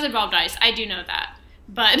 It does involve dice. I do know that.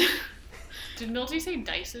 But... Did Milty say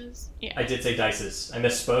dices? yeah. I did say dices. I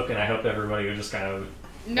misspoke, and I hope everybody would just kind of...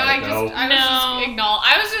 No, Let I it go. was No.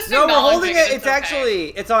 just No, we're acknowledging holding it. It's okay. actually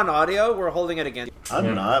it's on audio. We're holding it again. I'm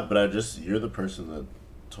Yeah. not, but you're the person that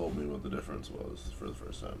told me what the difference was for the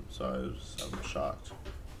first time. So I'm shocked.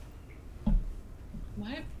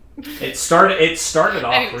 What? It started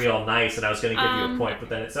off Anyways. real nice, and I was going to give you a point, but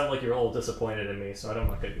then it sounded like you were a little disappointed in me, so I'm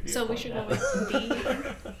not going to give you a So we point should now. go with D.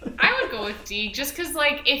 I would go with D, just because,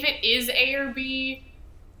 like, if it is A or B,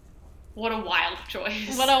 what a wild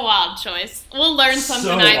choice. What a wild choice. We'll learn So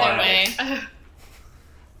something either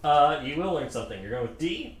wild. way. You will learn something. You're going with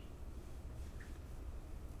D?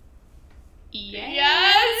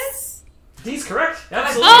 Yes. D's correct.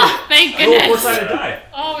 Absolutely. Oh, thank Roll a goodness. 4-sided die.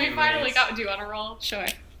 Oh, we finally got. Do you want to roll? Sure.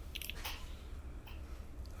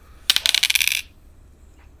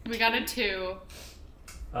 We got a 2.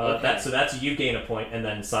 That's you gain a point, and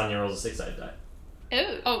then Sonya rolls a 6-sided die.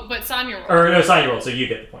 Ooh. Oh, but Sonya rolled. Or no, Sonya rolled, so you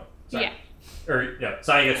get the point. Sorry. Yeah. Or no,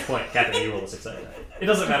 Sonya gets the point. Catherine, you roll a 6-sided die. It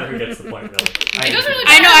doesn't matter who gets the point, really. It doesn't really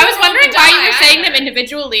I know. I was wondering Die why you were saying either. them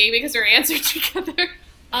individually because they're answered together.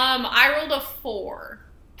 I rolled a 4.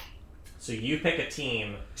 So you pick a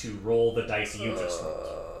team to roll the dice you just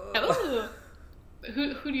rolled. Ooh.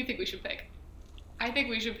 Who do you think we should pick? I think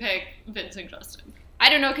we should pick Vince and Justin. I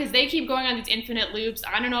don't know because they keep going on these infinite loops.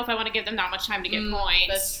 I don't know if I want to give them that much time to get points.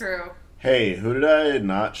 That's true. Hey, who did I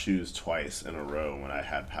not choose twice in a row when I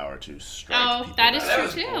had power to strike? Oh, people that is down?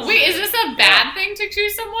 true too. Wait, is this a bad thing to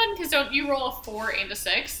choose someone? Because don't you roll a 4 and a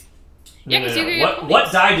 6? Yeah, No, 'cause no, you no. get What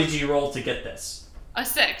points. die did you roll to get this? A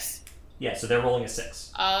 6. Yeah, so they're rolling a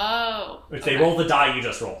 6. Oh. If they roll the die you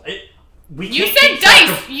just rolled. We You can't said keep track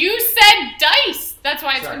dice! of- You said dice! That's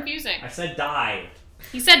why it's Sorry. confusing. I said die.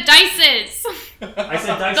 He said dices. I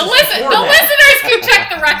said dice. The before that. listeners can check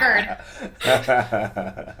the record.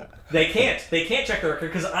 They can't. They can't check the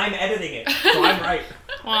record because I'm editing it, so I'm right.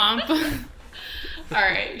 Womp.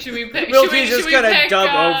 Alright, should we pick? Milty's should just we gonna pick, dub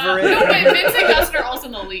over it. No, but Vince and Justin are also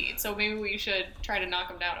in the lead, so maybe we should try to knock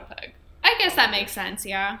them down a peg. I guess that makes sense.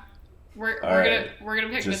 Yeah. We're All gonna right. we're gonna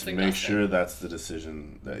pick Just Vince and make Justin. sure that's the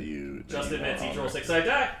decision that you. Justin want Vince each on roll it. 6-sided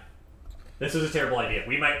die. This was a terrible idea.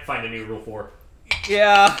 We might find a new rule 4.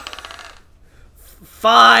 Yeah.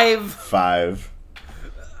 5. 5.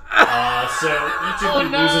 So each of you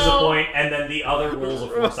loses a point, and then the other rolls a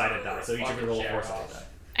 4-sided die. So each of you roll a 4-sided die.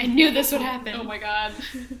 I knew this would happen. Oh my god.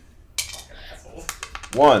 Assholes.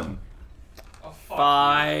 1. Oh, fuck.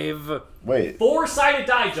 5. Wait. 4-sided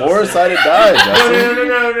die, Justin. 4-sided die, No, Justin.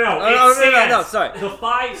 no. Oh, It stands. no, sorry. The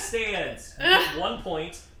 5 stands. You get 1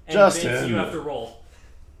 point, and Justin. Vince, you have to roll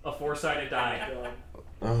a 4-sided die.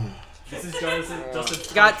 Ugh. This is Justin's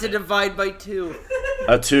Got to punishment. divide by 2.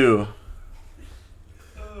 A 2.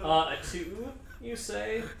 A 2, you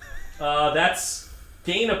say? That's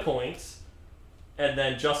gain a point, and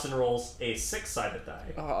then Justin rolls a 6-sided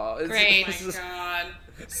die. Oh, this Great. Is, Oh my god.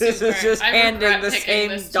 this is just I handing regret the picking same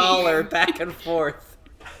this team. dollar back and forth.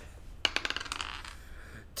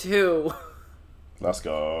 2. Let's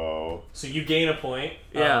go. So you gain a point,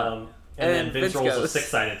 Yeah. and And then Vince Vince rolls goes. a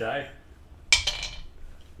 6-sided die.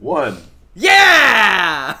 1.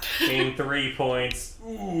 Yeah! Gain 3 points.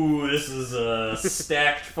 Ooh, this is a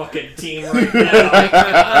stacked fucking team right now.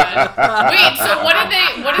 God. Wait, so what did they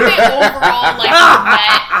overall like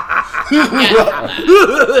net get from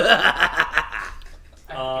that?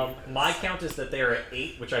 My count is that they are at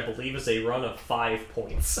 8, which I believe is a run of 5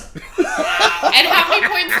 points. And how many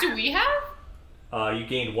points do we have? You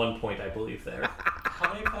gained 1 point, I believe, there.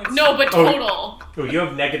 How many points? No, but Oh. total. Oh, you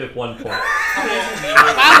have negative 1 point. How many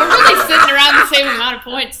Wow, we're really sitting around the same amount of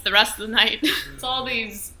points the rest of the night. It's all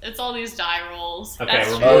these die rolls. Okay, That's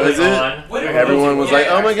we're true. Oh, moving is it? on. What are Everyone was Yeah, like,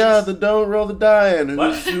 "Oh my axes. god, the don't roll the die," and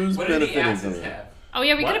What? who's What do the benefiting axes from it? have? Oh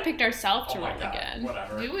yeah, we What? could have picked ourselves to Oh roll my god. again.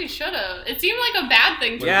 Whatever. Maybe we should have. It seemed like a bad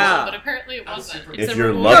thing to Yeah. roll, but apparently it I'm wasn't. super- It's If a you're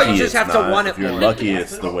rule. lucky, No, you it's just have to not. want If it you're more. lucky,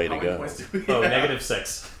 it's the way to How many go. points do we Oh, have? negative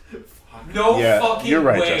 6. No Yeah, fucking you're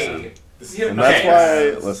right, way. Justin. This is And that's why,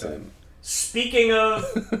 ridiculous. listen. Speaking of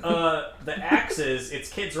the axes, it's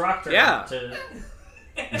Kids Rock turn. Yeah.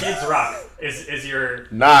 Kids Rock is your...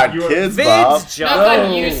 Not You are- kids, Bob. Vince No, Jones.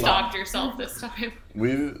 but you stopped yourself this time.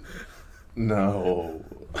 No.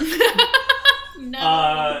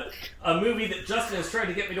 No. A movie that Justin has tried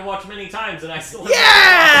to get me to watch many times, and I still haven't.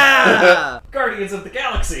 Yeah! Guardians of the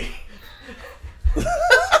Galaxy. Oh,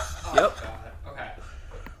 Yep. God. Okay.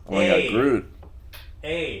 Oh my Hey. god, Groot.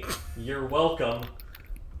 A, you're welcome.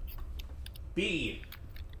 B,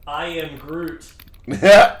 I am Groot.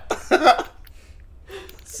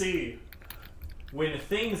 C, when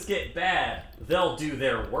things get bad, they'll do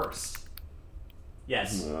their worst.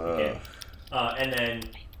 Yes. Okay. And then,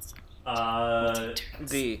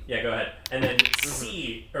 D. yeah, go ahead. And then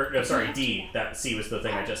C, or no, sorry, D. That C was the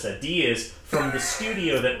thing I just said. D is from the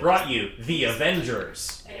studio that brought you The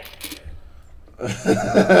Avengers.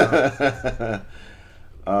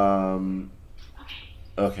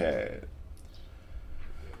 Okay.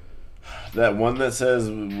 That one that says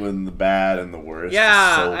when the bad and the worst.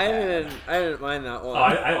 Yeah, is so I bad. didn't mind that one. Oh,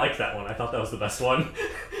 I liked that one. I thought that was the best one.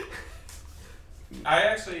 I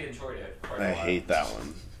actually enjoyed it quite a lot. I hate that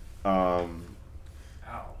one. Ow.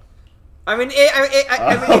 I mean,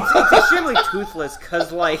 it's extremely toothless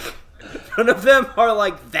because like none of them are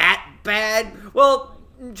like that bad. Well,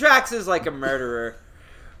 Drax is like a murderer.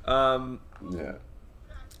 Yeah.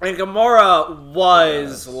 And Gamora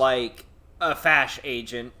was Yes. like a fash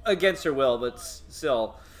agent against her will, but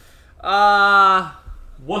still.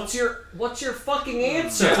 What's your fucking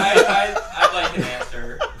answer? I'd like an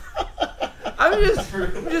answer. I'm just.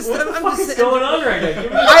 What the I'm fuck just is going on right now?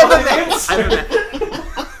 Give me I have a fucking method.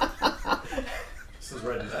 answer. This is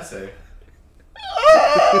writing an essay.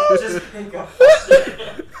 Just pick up.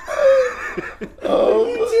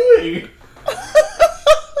 Doing?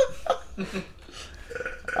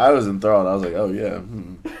 I was enthralled. I was like, oh yeah.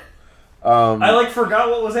 I like forgot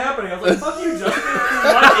what was happening. I was like, fuck you, Justin. This is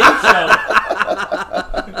my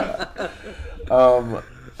game show.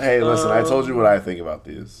 Hey, listen. I told you what I think about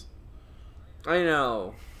these. I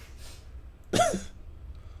know.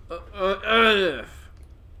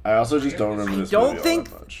 I also just don't remember this don't movie all think-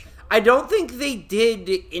 that much. I don't think they did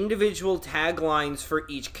individual taglines for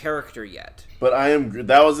each character yet. But I am.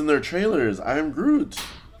 That was in their trailers. I am Groot.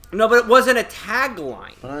 No, but it wasn't a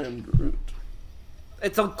tagline. But I am Groot.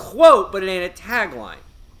 It's a quote, but it ain't a tagline.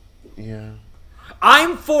 Yeah.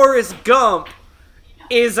 I'm Forrest Gump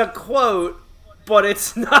is a quote, but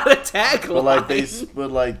it's not a tagline.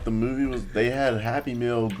 But like the movie was. They had Happy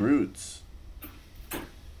Meal Groots.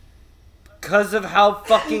 Because of how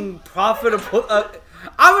fucking profitable.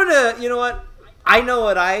 I'm gonna. You know what? I know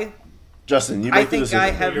what I. Justin, you I make the think decision. I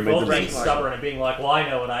have You're Make the both being decision. stubborn and being like, well, I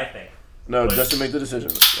know what I think. No, Justin, make the decision.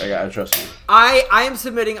 I trust you. I am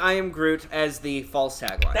submitting I am Groot as the false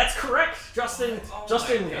tagline. That's correct. Justin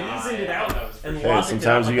reasoned it out and Hey, logicked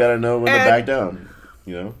sometimes it you out. gotta know when to And- back down.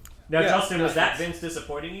 You know. Now, Yeah. Justin, was that Vince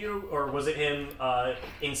disappointing you, or was it him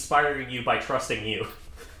inspiring you by trusting you?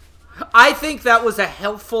 I think that was a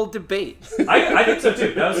helpful debate. I think so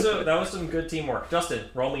too. That was some good teamwork. Justin,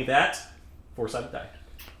 roll me that 4-sided die.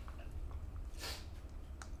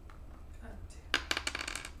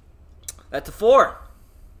 That's a 4.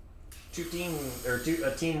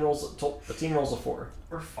 A team rolls a 4.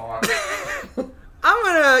 We're fucked. I'm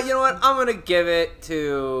gonna, you know what? I'm gonna give it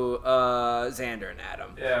to Xander and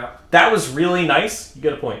Adam. Yeah. That was really nice. You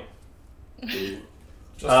get a point.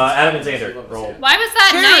 Adam and Xander, roll. Why was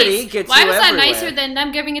that Charity nice? gets Why you was that everywhere. nicer than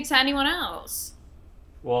them giving it to anyone else?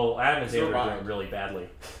 Well, Adam and Xander are Right. doing really badly.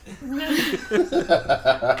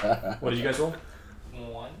 What did you guys roll?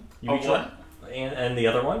 1. You each roll, and the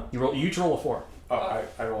other one. You each roll a 4. Oh,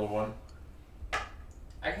 I rolled a 1.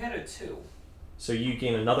 I had a 2. So you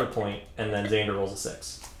gain another point, and then Xander rolls a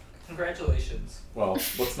 6. Congratulations. Well,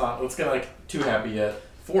 let's get like too happy yet.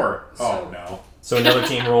 4. Oh no. So another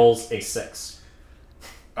team rolls a 6.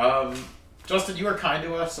 Justin, you are kind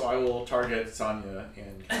to us, so I will target Sonya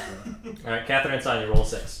and Catherine. All right, Catherine and Sonya roll a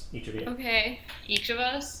 6. Each of you. Okay, each of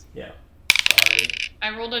us. Yeah. Sorry.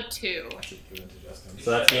 I rolled a 2. I should give it to Justin. So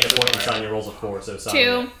that's gain a point, and Sonya rolls a 4. So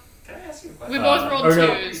Sonya. 2. Can I ask you a question? We both rolled or no.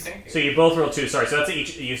 What are you 2s. thinking? So you both roll 2. Sorry. So that's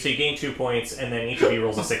each. So you gain 2 points, and then each of you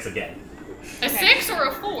rolls a 6 again. A 6 or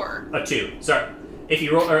a 4? A 2. Sorry. If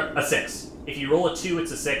you roll or a 6. If you roll a 2,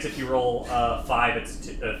 it's a 6. If you roll 5, it's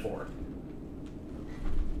 4.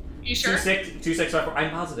 You sure? 2, 6, 5, 4.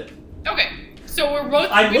 I'm positive. Okay, so we're both.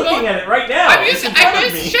 I'm we looking both, at it right now. I'm It's just, in front I'm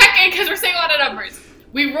of just me. checking because we're saying a lot of numbers.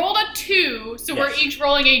 We rolled a 2, so we're Yes. each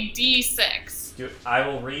rolling a d6. I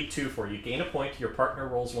will read 2 for you. Gain a point. Your partner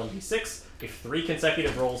rolls 1d6. If 3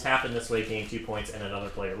 consecutive rolls happen this way, gain 2 points, and another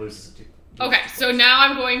player loses a 2. Okay, so now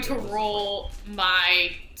I'm going to roll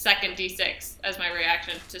my second d6 as my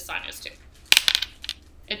reaction to Sonya's 2.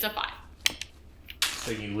 It's a 5. So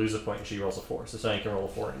you lose a point, and she rolls a 4. So Sonya can roll a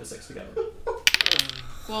 4 and a 6 together,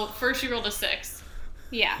 Well, first she rolled a 6.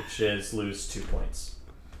 Yeah. which is lose 2 points.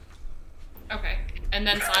 Okay, and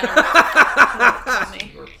then Sonya rolled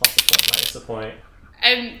Or plus a point, minus a point.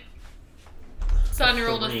 and Sonya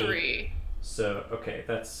rolled a 3. 3. So okay,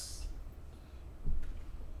 that's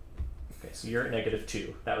okay. So you're at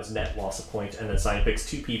 -2. That was net loss of point, and then Sonya picks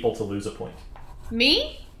 2 people to lose a point.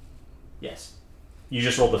 Me? Yes. You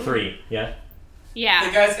just rolled the 3, yeah? Yeah.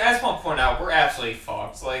 Hey guys, I just want to point out we're absolutely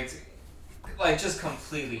fucked. Like just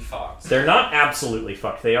completely fucked. They're not absolutely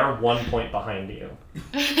fucked. They are 1 point behind you.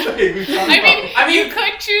 I mean, you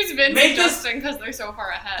could choose Vince make and this- Justin because they're so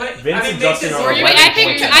far ahead. But Vince I mean, and make Justin this are or right Wait, at I pick.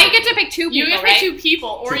 point. I get to pick 2 people. You get to right? pick 2 people,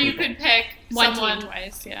 or 2 you people. could pick One someone. team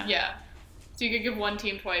twice. Yeah. Yeah. So you could give one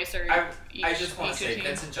team twice, or I each, just want each to a say, team.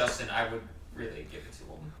 Vince and Justin, I would really give it to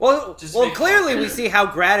them. Well, Just well, make clearly fun. we see how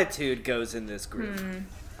gratitude goes in this group.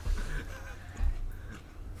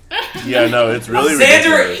 Yeah, no, it's really Xander,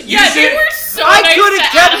 ridiculous. you Yeah, should, they were so I nice could've to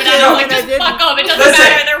kept Adam and it, Adam. Like, and I just didn't. fuck them. It doesn't Listen.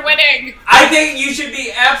 matter. They're winning. I think you should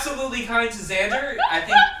be absolutely kind to Xander. I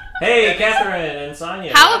think Hey, Catherine and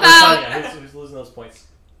Sonya. How Or about- Sonya, who's losing those points?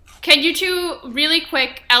 Can you two really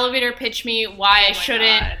quick elevator pitch me why I my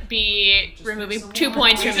shouldn't God. be removing 2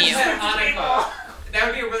 points We from just you? said Hanukkah. That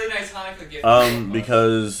would be a really nice Hanukkah gift.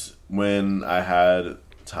 Because when I had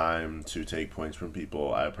time to take points from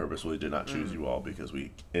people, I purposely did not choose you all because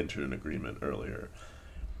we entered an agreement earlier.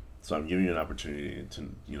 So I'm giving you an opportunity to,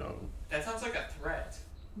 That sounds like a threat.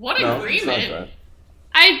 What No, it's not agreement? that.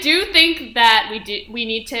 I do think that we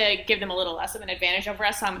need to give them a little less of an advantage over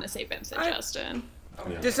us, so I'm going to say Vincent Justin.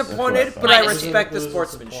 Yeah, Disappointed, that's what but I Minus respect the Loses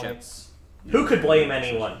sportsmanship. points. Who could blame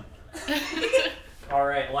anyone? All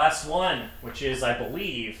right, last one, which is, I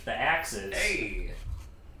believe, the axes. Hey.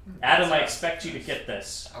 Adam, I expect you to get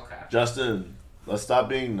this. Okay. Justin, let's stop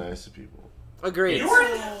being nice to people. Agreed.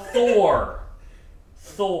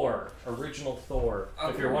 Thor, original Thor.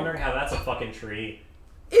 If you're wondering how that's a fucking tree,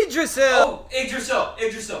 Idrisil. Oh, Yggdrasil.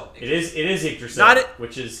 it is Yggdrasil, Not it-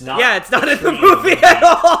 which is not. Yeah, it's not a in the tree movie at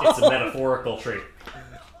all. It's a metaphorical tree.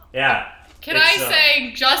 Yeah. Can It's, I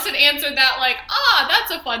say Justin answered that like,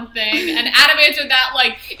 that's a fun thing, and Adam answered that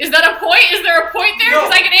like, is that a point? Is there a point there?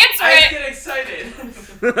 Because I can answer I it. get excited.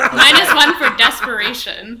 -1 for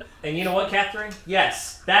desperation. And you know what, Catherine?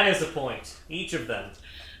 Yes, that is a point. Each of them.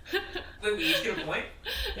 Wait, we each get a point?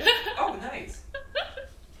 Yeah. Oh, nice.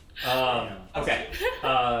 Okay.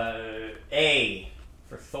 A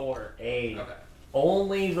for Thor. A. Okay.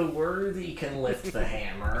 Only the worthy can lift the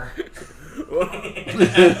hammer.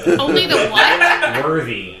 Only the what?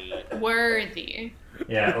 Worthy. Worthy.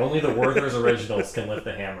 Yeah, only the Werther's originals can lift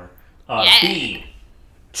the hammer. Yeah. B.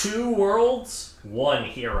 2 worlds, 1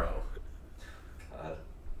 hero.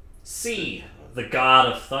 C. The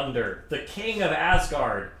god of thunder, the king of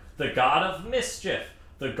Asgard, the god of mischief,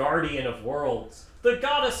 the guardian of worlds, the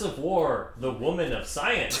goddess of war, the woman of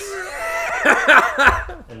science.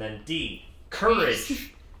 And then D.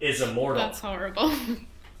 Courage is immortal. That's horrible.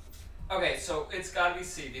 Okay, so it's gotta be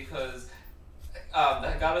C because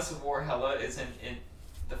the goddess of war, Hela, isn't in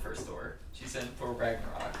the first Thor. She's in Thor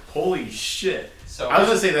Ragnarok. Holy shit. So I was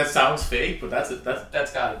gonna say that sounds fake, but that's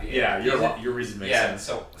that's gotta be it. yeah. Is Your reason makes yeah, sense.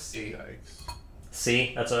 so C. Yikes.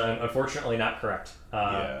 C. That's unfortunately not correct.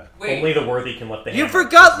 Yeah. Wait. Only the worthy can lift the You hammer.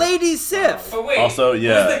 forgot Lady Sif. But wait, Also,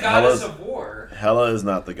 yeah, who's the goddess Hela's- of war? Hela is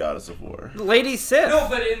not the goddess of war. Lady Sif. No,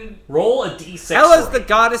 but in Roll a D6. Hela's for the me.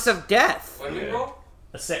 goddess of death. what do we Yeah. roll?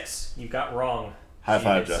 A 6. You got wrong. High You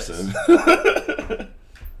five, get 6. Justin.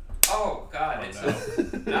 Oh god, it's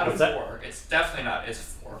not a What's that? 4. It's definitely not. It's a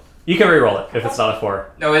 4. You can re-roll it if it's not a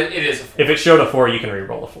 4. No, it is a 4. If it showed a 4, you can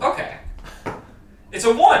re-roll a 4. Okay. It's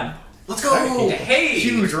a 1. Let's go! Hey!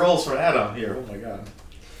 Huge rolls for Adam here. Oh my god.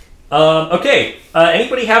 Okay.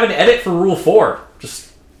 Anybody have an edit for Rule 4?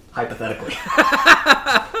 Just hypothetically.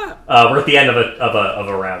 We're at the end of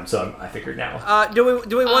a round, so I figured now. Do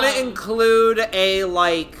we want to include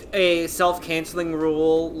a self-canceling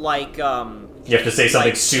rule like You have to say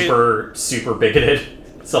something like super bigoted.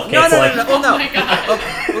 no Self-canceling. well, no Oh my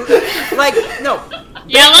God. like no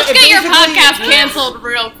Yeah, let's It get your basically- podcast canceled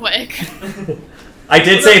real quick. I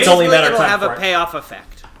did say it's only a Basically, matter of it'll time. have for a it. payoff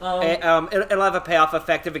effect. It'll have a payoff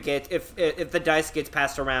effect if the dice gets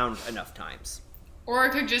passed around enough times. Or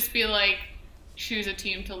it could just be like, choose a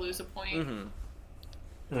team to lose a point.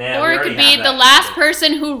 Nah, we Or it already could be have the that. last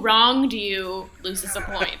person who wronged you loses a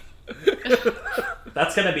point.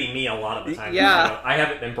 That's gonna be me a lot of the time. Yeah. So I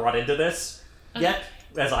haven't been brought into this yet,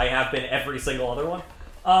 as I have been every single other one.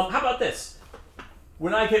 How about this?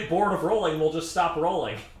 When I get bored of rolling, we'll just stop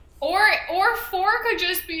rolling. Or 4 could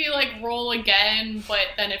just be like roll again, but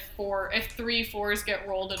then if 3 4s get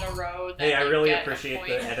rolled in a row, then Hey, I you really get a appreciate point.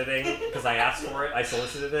 the editing because I asked for it. I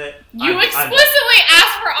solicited it. You I'm- explicitly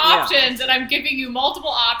asked for options, and I'm giving you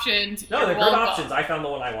multiple options. No, You're they're good welcome. options. I found the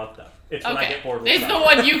one I want though. It's when I Okay, get bored. We'll it's the stop.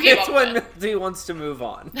 one you came It's up when with. he wants to move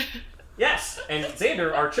on. Yes, and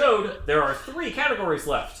Xander, our chode, there are 3 categories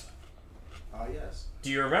left. Ah, yes.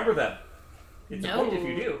 Do you remember them? It's No. a point if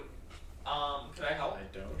you do. Can I help?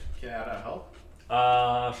 I don't. Can Adam help?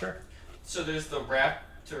 Sure. So there's the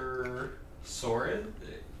Raptor Saurid?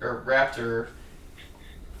 Or Raptor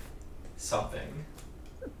something.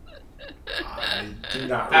 I do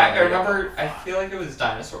not I remember, I feel like it was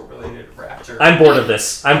dinosaur related Raptor. I'm bored of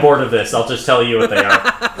this. I'll just tell you what they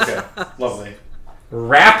are. Okay, lovely.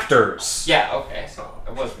 Raptors. Yeah, okay, so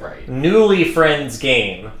I was right. Newly Friends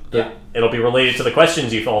game. Yeah. It'll be related to the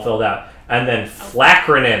questions you've all filled out. And then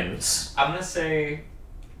flacronyms. I'm gonna say,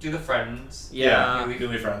 do the friends. Yeah.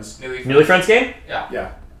 Newly friends. Newly Friends game?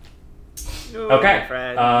 Yeah. Okay.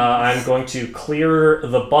 Friend. I'm going to clear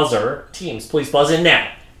the buzzer. Teams, please buzz in now.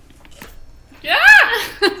 Yeah!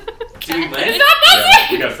 Do we win? It's not buzzing!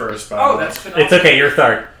 Yeah, we got first. By the Oh, way. that's phenomenal. It's okay, you're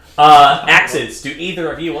third. Axes, do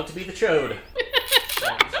either of you want to be the chode?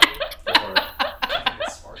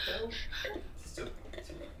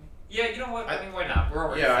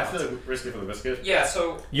 already Yeah, I fucked. feel like risk it for the biscuit. Yeah,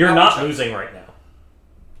 so You're I'll not chode. losing right now.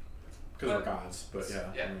 Because we're gods, but yeah.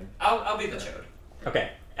 Yeah, I mean, I'll be the chode.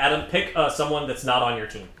 Okay, Adam, pick someone that's not on your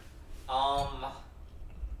team.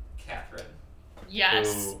 Catherine.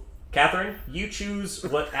 Yes. Ooh. Catherine, you choose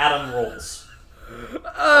what Adam rolls.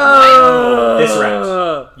 Oh. This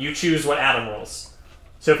round. You choose what Adam rolls.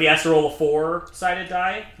 So if he has to roll a 4-sided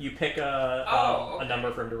die, you pick a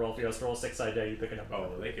number for him to roll. If he has to roll a 6-sided die, you pick a number.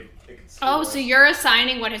 oh, they can Oh, so you're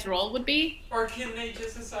assigning what his role would be? Or can they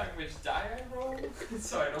just decide which die I roll?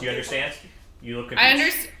 So I don't Do you get understand? You look confused. I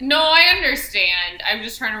understand. No, I understand. I'm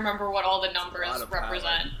just trying to remember what all the numbers lot of power.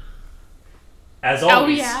 represent. As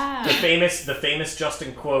always, yeah. the famous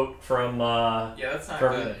Justin quote from Yeah, that's not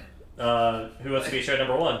from good. Who Wants to Be a Show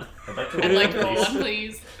number 1. I'd like to I'd like to roll please. one,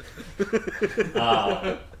 please.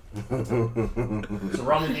 So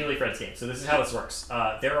we're on the Nearly Friends game. So this is how this works.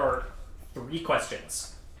 There are 3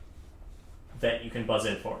 questions that you can buzz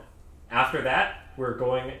in for. After that, we're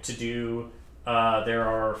going to do. There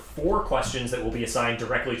are 4 questions that will be assigned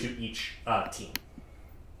directly to each team.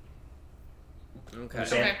 Okay.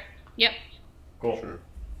 Understand? Okay. Yep. Cool. Sure.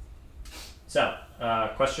 So,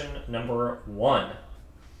 question number 1.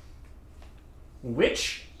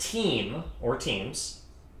 Which team or teams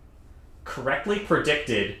correctly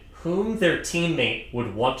predicted whom their teammate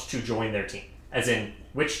would want to join their team? As in,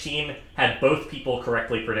 which team had both people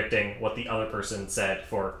correctly predicting what the other person said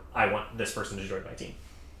for, I want this person to join my team?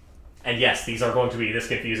 And yes, these are going to be this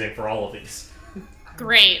confusing for all of these.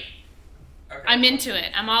 Great. Okay. I'm into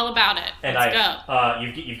it. I'm all about it. And Let's go.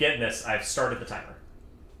 you've gotten this. I've started the timer.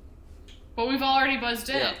 But we've already buzzed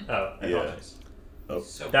in. Yeah. Oh, I Yeah. apologize.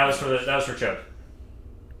 So That was for Chode.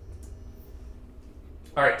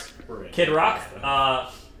 All right, we're in. Kid Rock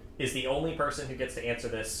is the only person who gets to answer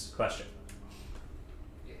this question.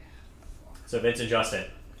 So Vince and Justin,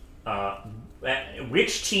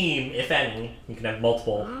 which team, if any, you can have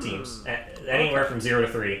multiple teams, anywhere from 0 to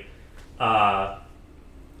 3.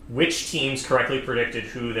 Which teams correctly predicted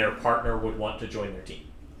who their partner would want to join their team?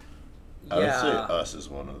 I would say Yeah. us is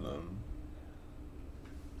one of them.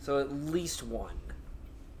 So at least one.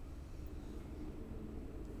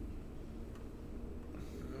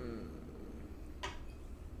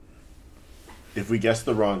 If we guess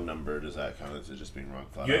the wrong number, does that count as it just being wrong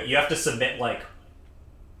flat out? You have to submit like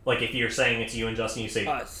if you're saying it's you and Justin, you say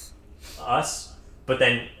Us. us, but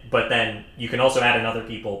then you can also add in other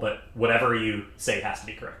people, but whatever you say has to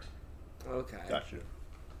be correct. Okay. Got you.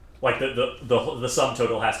 Like the sum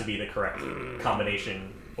total has to be the correct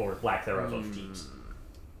combination or lack thereof of teams.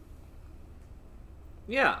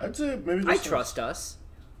 Yeah. I'd say maybe I this trust us.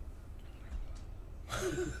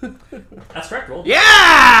 That's correct. Roll.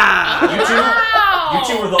 Yeah! You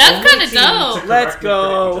two were the That's only kinda team dope. to Let's correctly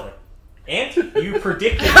go. predict each other. And you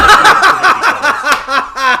predicted.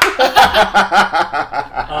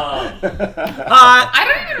 Hot. I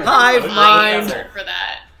don't even remember Hive what I mind. answered for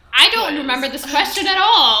that. I don't remember this question at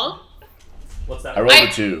all. What's that? I rolled a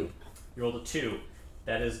 2. You rolled a 2.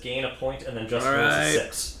 That is gain a point, and then Justin All rolls a right.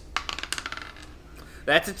 6.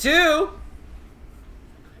 That's a 2.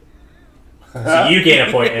 So you gain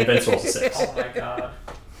a point, and Vince rolls a 6. Oh my god.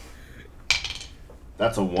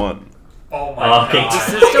 That's a 1. Oh my Okay. god.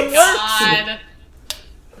 System works. God.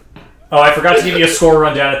 Oh, I forgot to give you a score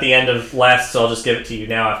rundown at the end of last, so I'll just give it to you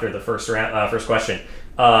now after the first round, first question.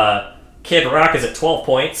 Kid Rock is at 12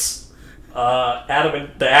 points. Adam and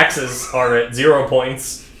the Axes are at 0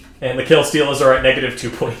 points, and the Kill Stealers are at -2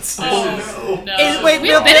 points. Oh, no. Wait,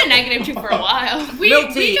 We've Milty, been at -2 for a while. we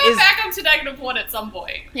Milty, go is- back up to -1 at some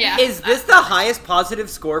point. Yeah. is this the highest positive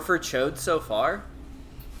score for Chode so far?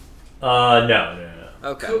 No.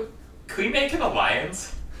 Okay. Could we make an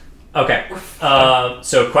alliance? Okay.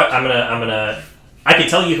 So I can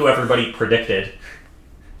tell you who everybody predicted.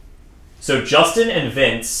 So Justin and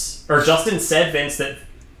Vince, or Justin said that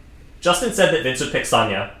Vince would pick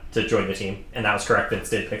Sonya to join the team, and that was correct. Vince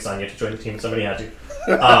did pick Sonya to join the team. Somebody had to.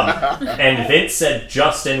 And Vince said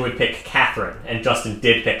Justin would pick Catherine, and Justin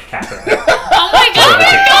did pick Catherine. Oh my Oh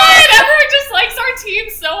my god! Everyone just likes our team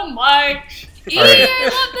so much. Alright. I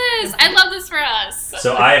love this. I love this for us.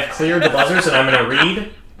 So I have cleared the buzzers, and I'm going to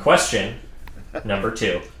read question number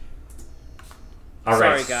 2. All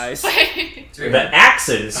right. Sorry, guys. The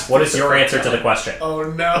Axes, what is your answer to the question? Oh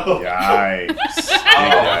no! Yikes. Big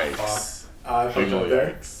Oh, yikes. fuck. Big ol'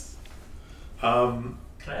 there. yikes. Can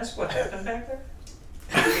I ask what happened back there?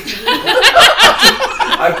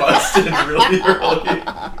 I busted really early.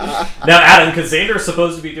 Now, Adam, because Xander is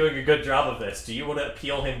supposed to be doing a good job of this, do you want to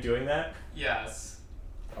appeal him doing that? Yes.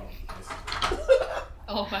 Oh, nice.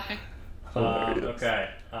 Oh my. Hilarious. Okay.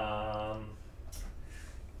 All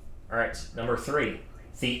right, number 3.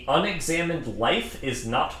 The unexamined life is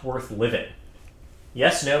not worth living.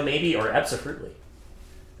 Yes, no, maybe, or absolutely.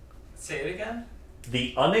 Say it again?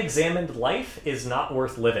 The unexamined life is not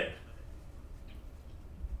worth living.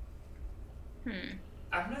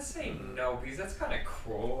 I'm gonna say no, because that's kind of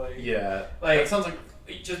cruel. Like, Yeah. Like, that sounds like.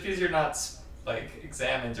 just because you're not, like,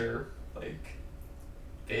 examined or, like,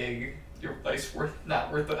 big, your life's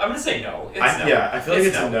not worth it. I'm gonna say no. It's no. Yeah, I feel like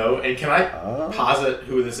it's a no. And can I posit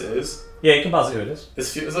who this is? Yeah, you can posit who it is.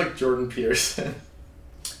 This feels like Jordan Peterson.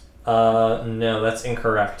 No, that's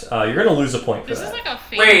incorrect. You're gonna lose a point for This is that. like a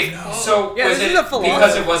famous Wait, quote. so Yeah, was this it is a philosophy.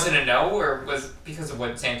 because it wasn't a no, or was because of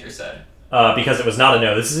what Xander said? Because it was not a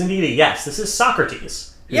no. This is indeed a yes. This is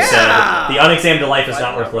Socrates. Who Yeah! said, the unexamined life is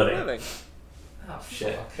not worth living. Oh,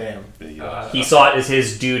 Shit. Damn. He saw it as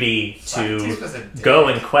his duty Socrates to was a dick. go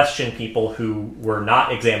and question people who were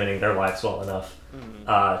not examining their lives well enough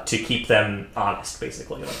to keep them honest,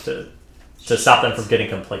 basically, like to stop them from getting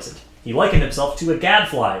complacent. He likened himself to a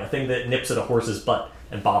gadfly, a thing that nips at a horse's butt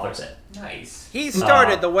and bothers it. Nice. He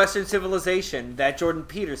started the Western civilization that Jordan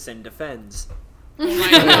Peterson defends. Oh my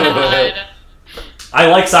god. I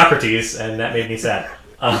like Socrates, and that made me sad.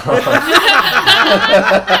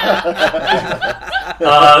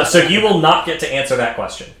 So you will not get to answer that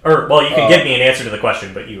question. Or, well, you can give me an answer to the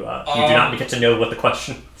question, but you do not get to know what the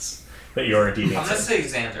question is that you are indeed I'm gonna answering.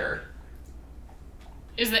 say Xander.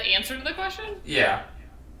 Is the answer to the question? Yeah.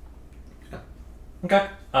 Okay.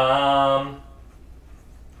 I'll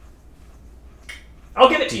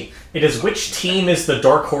give it to you. It is which team is the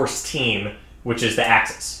Dark Horse team, which is the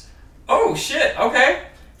Axis. Oh shit. Okay.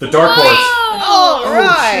 The Dark Horse. All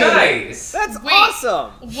right. Nice. That's Wait.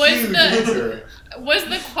 awesome. Was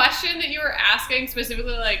the question that you were asking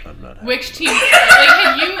specifically like I'm not which team?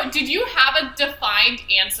 Like, did you have a defined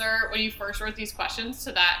answer when you first wrote these questions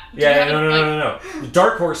to that? Did you Yeah, have no. The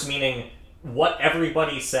Dark Horse meaning what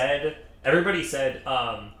everybody said. Everybody said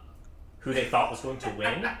who they thought was going to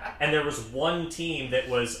win, and there was one team that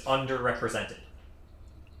was underrepresented.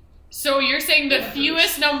 So you're saying the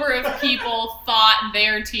fewest number of people thought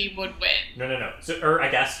their team would win? No. So, I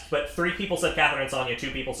guess, but 3 people said Catherine and Sonia,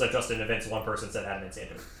 2 people said Justin and Vince, 1 person said Adam and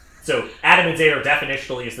Xander. So Adam and Xander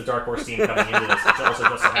definitionally is the Dark Horse team coming into this, which also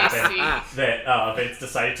just so I happened see. that Vince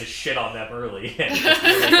decided to shit on them early.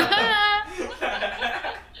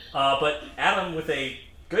 But Adam with a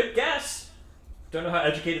good guess. Don't know how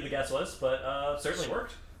educated the guess was, but certainly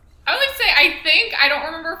worked. I would say I don't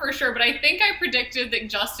remember for sure, but I think I predicted that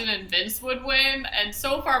Justin and Vince would win, and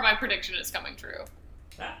so far my prediction is coming true.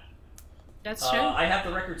 Ah. That's true. I have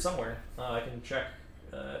the record somewhere. I can check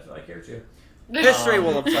if I care to. History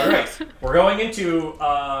will observe. All right, we're going into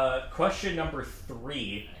question number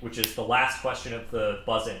 3, which is the last question of the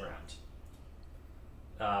buzz-in round.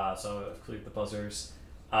 So I've cleared the buzzers.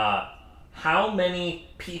 How many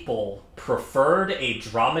people preferred a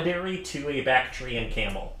dromedary to a Bactrian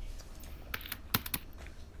camel?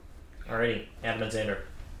 Alrighty, Adam and Xander.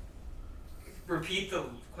 Repeat the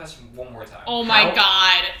question one more time. Oh my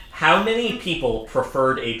god. How many people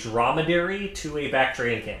preferred a dromedary to a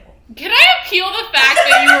Bactrian camel? Can I appeal the fact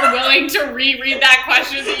that you were willing to reread that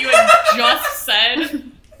question that you had just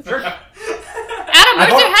said? Sure. Adam,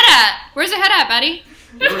 where's your head at? Where's your head at, buddy?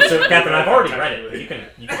 So, Catherine, I've already read it, but you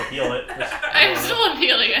can appeal it. I'm still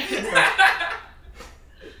appealing it.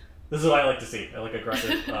 This is what I like to see. I like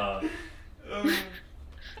aggressive.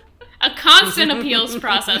 A constant appeals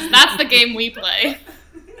process. That's the game we play.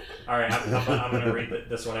 All right, I'm going to read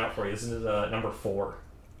this one out for you. This is number 4.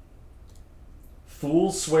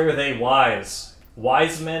 Fools swear they wise.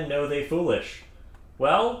 Wise men know they foolish.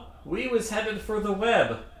 Well, we was headed for the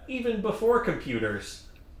web, even before computers.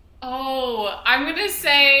 Oh, I'm gonna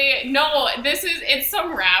say no. It's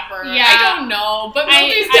some rapper. Yeah. I don't know, but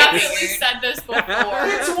Milty's I definitely figured. said this before.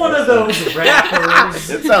 It's one of those rappers.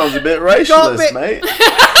 It sounds a bit racialist, mate.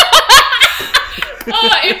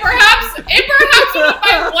 It perhaps one of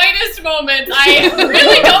my whitest moments. I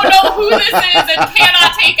really don't know who this is and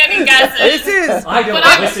cannot take any guesses. This is. I don't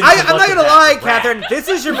But listen I'm to not much gonna of that lie, rap. Catherine. This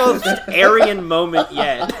is your most Aryan moment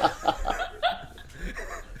yet.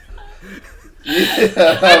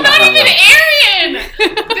 I'm not even Aryan.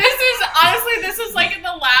 This is like in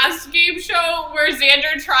the last game show where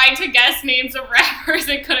Xander tried to guess names of rappers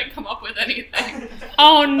and couldn't come up with anything.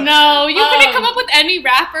 Oh no, you couldn't come Um, up with any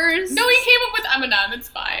rappers? No, he came up with Eminem. It's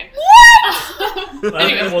fine. What?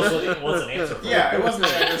 It was an answer. For Yeah, you. it wasn't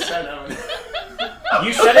that I just said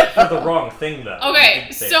You said it for the wrong thing, though. You Okay,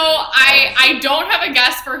 didn't say so it. I don't have a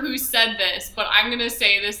guess for who said this, but I'm gonna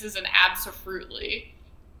say this is an absolutely.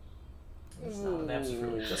 It's not an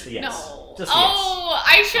absolutely. Just a yes. No. Just a yes. Oh,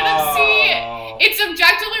 I should have Oh. seen. It's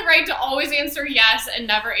objectively right to always answer yes and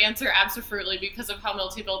never answer absolutely because of how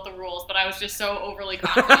Milty built the rules, but I was just so overly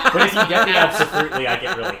confident. But if you get the absolutely, I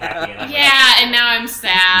get really happy. And I'm Yeah, and now I'm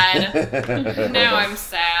sad. Now I'm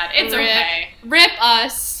sad. It's Rip. okay. Rip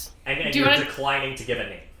us. and Do you you're wanna- declining to give a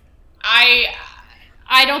name.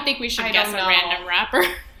 I don't think we should I guess don't a know. random rapper.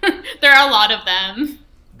 There are a lot of them.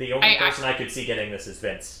 The only I- person I could see getting this is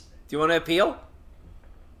Vince. Do you want to appeal?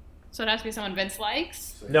 So it has to be someone Vince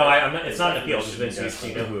likes. So, No, I'm not. It's not an you appeal. Just Vince. guess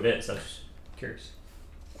You know who it is. I'm just curious.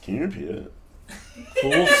 Can you repeat it?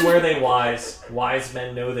 Fools swear they wise. Wise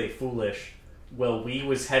men know they foolish. Well, we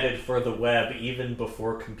was headed for the web even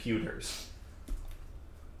before computers.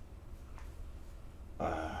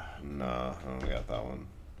 No, I don't got that one.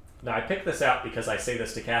 Now, I picked this out because I say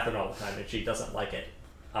this to Catherine all the time, and she doesn't like it.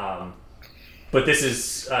 But this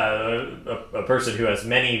is a person who has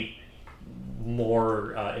many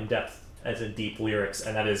more in-depth, as in deep lyrics,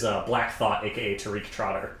 and that is Black Thought, aka Tariq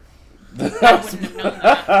Trotter. I wouldn't have known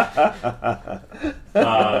that.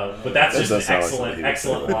 But that's That just does an sound like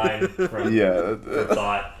excellent line from, Yeah. from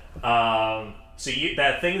Thought. So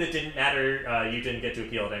that thing that didn't matter, you didn't get to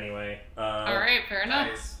appeal it anyway. All right, fair enough.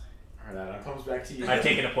 Nice. Alright, Adam, comes back to you. I've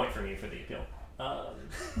taken a point from you for the appeal.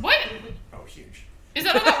 What? Oh, huge. Is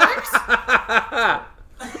that how that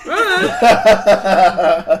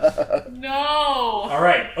works? No. All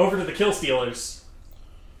right, over to the Kill Stealers.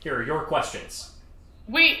 Here are your questions.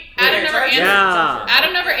 Wait, Adam never answered. Yeah.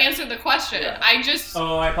 Adam never answered the question. Yeah. I just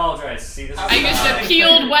Oh, I apologize. See, this is I just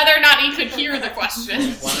appealed whether or not he could hear the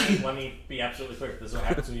question. let me be absolutely clear. This is what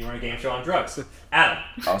happens when you run a game show on drugs. Adam.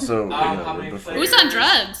 Also, how many before- Who's on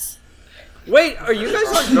drugs? Wait, are you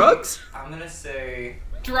guys on drugs? I'm gonna say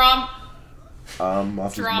Drum.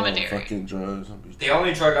 off his Dromedary. motherfucking drugs. the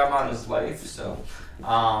only drug I'm on is life, so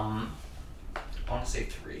I want to say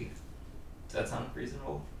 3. Does that sound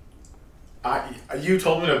reasonable? You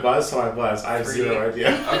told me to buzz, so I buzzed. I have 3. zero idea.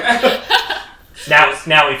 Okay.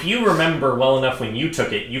 Now, if you remember well enough when you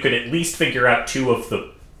took it, you could at least figure out 2 of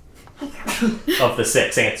the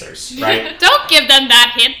 6 answers, right? Don't give them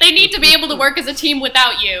that hint. They need to be able to work as a team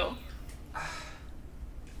without you.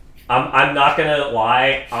 I'm not gonna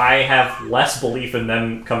lie. I have less belief in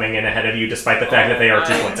them coming in ahead of you, despite the fact that they are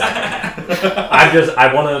 2 points ahead.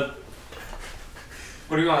 I want to.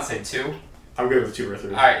 What do you want to say? 2? I'm good with 2 or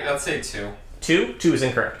 3. All right, let's say 2. 2. 2 is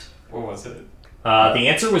incorrect. What was it? The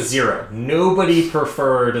answer was 0. Nobody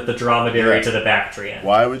preferred the dromedary Yeah. to the Bactrian.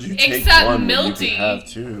 Why would you take Except one when you Milty. could have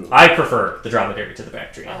 2? I prefer the dromedary to the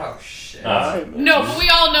Bactrian. Oh shit. No, but we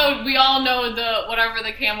all know the whatever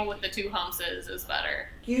the camel with the 2 humps is better.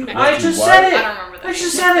 I just Why? said I it. don't remember that. I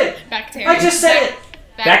just said it. Bacteria. I just said it.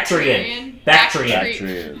 Bactrian.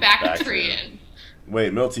 Bactrian. Bactrian.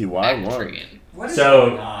 Wait, Milty, why one? Bactrian. What is So-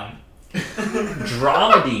 going on?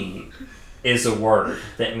 Dramedy is a word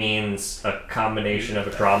that means a combination of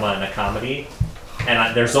a drama and a comedy.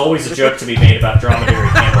 And there's always a joke to be made about dromedary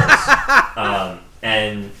camels.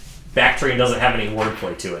 And Bactrian doesn't have any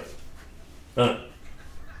wordplay to it.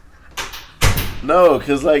 No,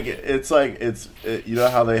 because you know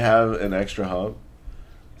how they have an extra hump?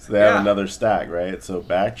 So they have Yeah. another stack, right? So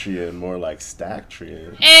Bactrian, more like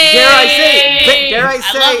Stacktrian. Hey! Dare I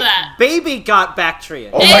say? I love that. Baby got Bactrian.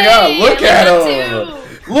 Oh my god, look I at love him!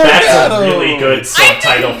 that Look That's at a him! really good I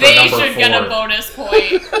subtitle think for they number should get a 4. bonus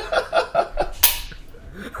point.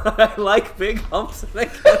 I like big humps and I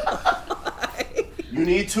can You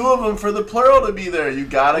need 2 of them for the plural to be there. You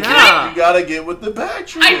gotta Yeah. get with the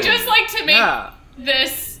Bactrian. I'd just like to make Yeah.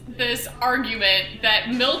 this argument that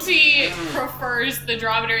Milty prefers the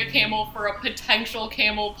dromedary camel for a potential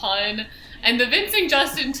camel pun, and the Vincent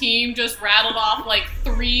Justin team just rattled off like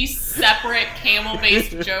 3 separate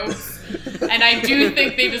camel-based jokes, and I do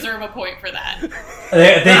think they deserve a point for that.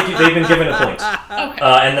 They've been given a point. Okay.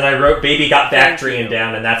 And then I wrote Baby Got Bactrian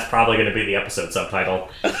down, and that's probably going to be the episode subtitle.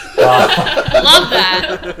 Love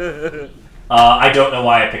that. I don't know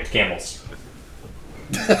why I picked camels.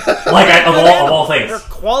 Of all They're things.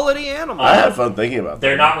 quality animals. I had fun thinking about that.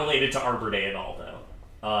 They're not related to Arbor Day at all,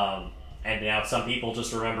 though. And now some people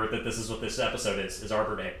just remembered that this is what this episode is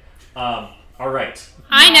Arbor Day. All right.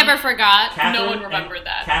 I never forgot. Catherine one remembered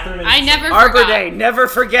that. Catherine and I never Arbor forgot. Day, never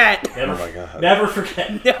forget. Oh my god. Never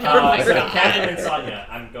forget. Never So forget. Catherine and Sonia,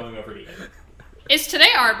 I'm going over to you. Is today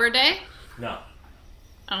Arbor Day? No.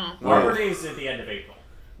 Oh. Arbor Day is at the end of April,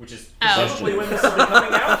 which is Oh. presumably when this will be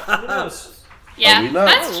coming out. Who knows? Yeah, we not?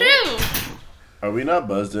 that's true. Are we not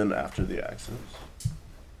buzzed in after the accents?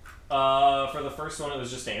 For the first one, it was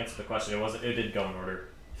just to answer the question. It didn't go in order.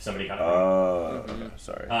 Somebody got it wrong. Okay,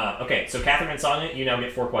 sorry. Okay, so Catherine and Sonia, you now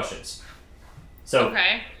get 4 questions. So,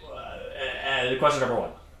 Okay. question number 1.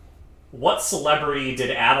 What celebrity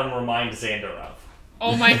did Adam remind Xander of?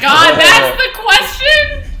 Oh my god, that's the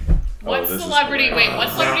question? What this is celebrity? Wait, hilarious. what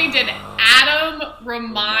celebrity did Adam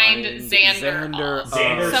remind Xander of?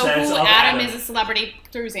 Xander So says who of Adam is a celebrity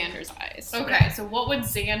through Xander's eyes. Okay, so what would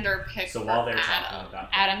Xander pick So for while they're Adam? talking about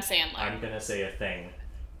Adam Sandler. I'm going to say a thing.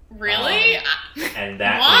 Really? And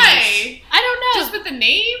that Why? I don't know. Just with the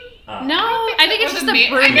name? No, I think it's Or just the the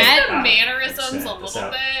I guess the brunette. mannerisms a Send this little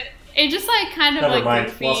out. bit. It just like kind of Never like mind,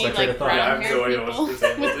 goofy, lost my train like of thought. Yeah, I brown have no hair idea people what's the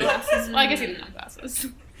same with movie. glasses. Well, I guess he didn't have glasses.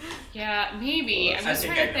 Yeah, maybe. Well, I'm I just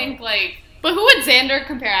think trying I to think, know. like... But who would Xander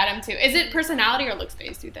compare Adam to? Is it personality or looks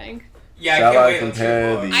based? Do you think? Yeah, Shall can't I wait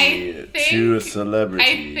until compare you I the think- two celebrities?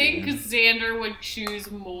 I think Xander would choose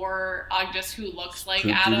more just who looks like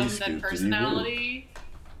Scoop-diddy, Adam than scoop-diddy-woo. personality.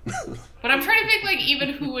 But I'm trying to think, like, even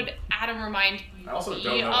who would Adam remind me I also don't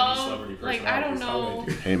know any of? celebrity Like, I don't personalities. How know. would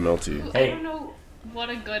I do? Hey, Milty. I Hey. don't know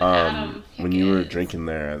what a good Adam pick When you were is. drinking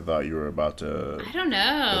there, I thought you were about to. I don't It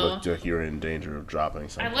know. looked like you were in danger of dropping I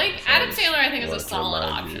something. like so Adam just Sandler. I think is a wanted to solid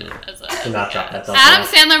remind option. you. As a, To not drop that. Adam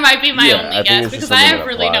Sandler might be my Yeah, I only think guess it's just because I something have that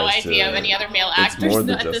really no applies idea to- of any other male It's actors more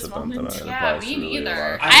than at just this a thumbnail. moment. It Yeah, applies me to really a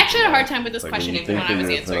neither. lot. I actually had a hard time with this Like, question when you even when think I was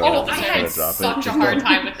that answering you're it. Oh, at the I just time. had gonna drop it, such a just hard don't.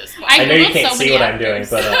 time with this I question. I know you Googled can't so see many what I'm doing, actors.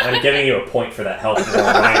 but I'm giving you a point for that helpful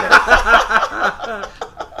reminder.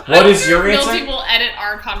 What is your Milty answer? will edit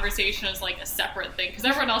our conversation as like a separate thing because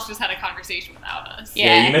everyone else just had a conversation without us.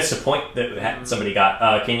 Yeah. You missed a point that somebody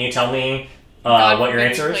got. Can you tell me God what your forbid we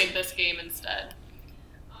answer is? played this game instead.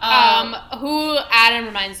 Who Adam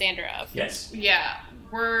reminds Xander of? Yes. Yeah,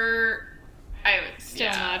 Still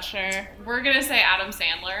yeah. not sure. We're gonna say Adam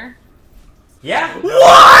Sandler. Yeah. No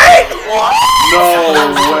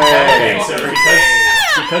Okay, way! so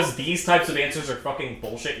because these types of answers are fucking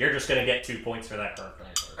bullshit, you're just gonna get 2 points for that correct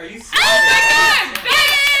answer. Are you serious? Oh my god!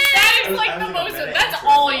 That is like I was the gonna most. bet That's answer.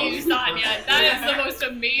 all you, Sonya. That is the most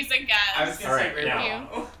amazing I was guess. gonna say Alright,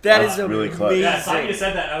 Rainbow. That That's is really close. Yeah, amazing. Sonya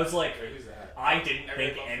said that. I was like, Who's that? I didn't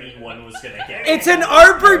think anyone was gonna get it. It's an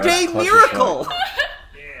Arbor Yeah, Day that's clutch as miracle.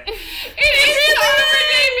 It is an Arbor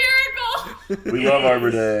Day miracle. We love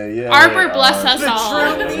Arbor Day. Yeah. Arbor bless us The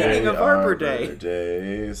all. true meaning of Arbor Day.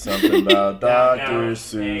 Day. Something about Now, Dr.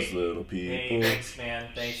 Seuss, hey, little Hey, people. thanks, man.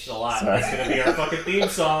 Thanks a lot. Sorry. That's gonna be our fucking theme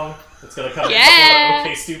song. It's gonna come Yeah.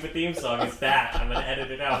 before Okay Stupid theme song. It's that. I'm gonna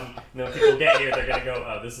edit it out. And when people get here, they're gonna go,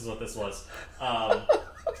 oh, this is what this was.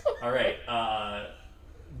 Alright,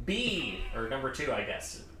 B, or number 2, I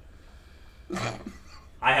guess.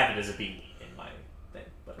 I have it as a B in my thing,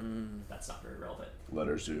 but that's not very relevant.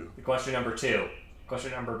 Letters do. Question number 2.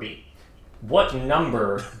 Question number B. What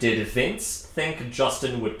number did Vince think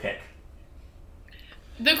Justin would pick?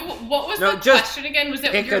 What was No, the just question again? Was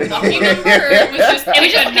it pick your a lucky number. number, or it was just It was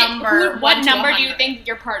pick just a number? what 1 to number do you 100? think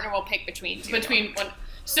your partner will pick between two? Between one.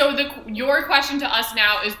 So your question to us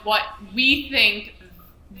now is what we think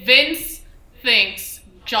Vince thinks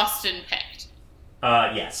Justin picked.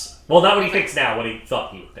 Yes. Well, not what he thinks now, what he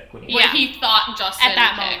thought he would pick. When he What Yeah. he thought Justin at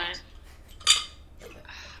that picked. moment.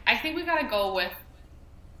 I think we gotta go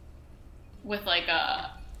with like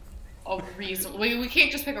a reason. We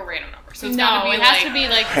can't just pick a random number. So it's No, gotta be it like has to be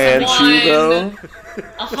like Can't one, you though?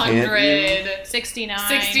 100, 69.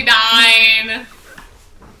 69,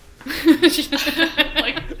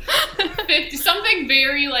 like 50, something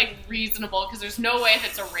very like reasonable. Because there's no way if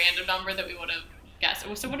it's a random number that we would have guessed.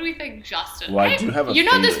 So what do we think, Justin? Well, I do have a You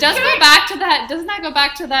know, this favorite does number. go back to that. Doesn't that go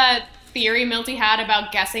back to that theory Milty had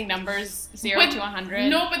about guessing numbers 0 But- to 100?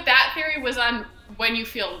 No, but that theory was on when you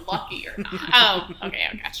feel lucky or not. Oh, okay,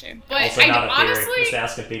 I got you. But Also I not a theory, honestly, just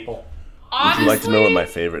asking people. Would honestly, you like to know what my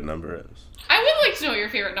favorite number is? I would like to know what your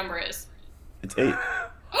favorite number is. It's 8. That's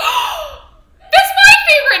my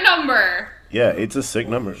favorite number. Yeah, 8's a sick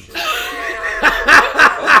number. Wait,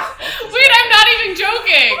 I'm not even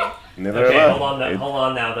joking. Neither Okay, am I. hold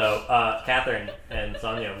on now, though. Catherine and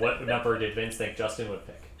Sonia, what number did Vince think Justin would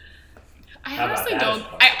pick? How about that as a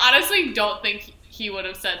question? I honestly don't think he would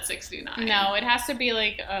have said 69. No, it has to be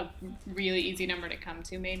like a really easy number to come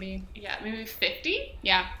to, maybe. Yeah, maybe 50.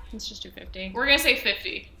 Yeah, let's just do 50. We're gonna say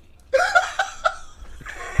 50. Do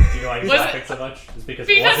you know why he's Was laughing it- so much? It's because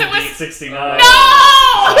Because it it wasn't was- 69. No!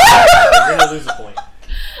 You're gonna lose a point.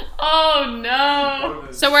 Oh no.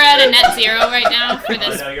 So we're at a net 0 right now for Oh,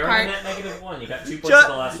 this no, you're part. on net -1. You got 2 points for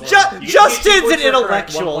the last one. You get 2 Justin's points an for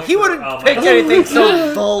correct, 1 intellectual. point He for- wouldn't oh my pick God. anything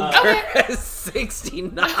so vulgar Okay. as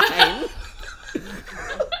 69. No,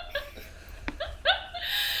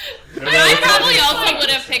 I it's probably not- also would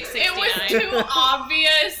have picked It 69. was too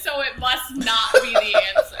obvious, so it must not be the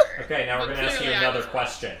answer. Okay, now we're But gonna ask you clearly I another was wrong.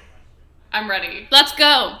 question. I'm ready. Let's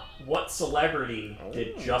go. What celebrity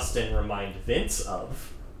did Justin remind Vince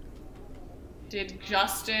of? Did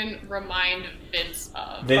Justin remind Vince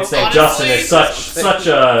of? Vince Oh, said Justin is honestly- such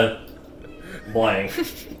a blank.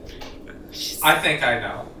 I think I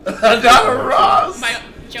know. Not Ross. My,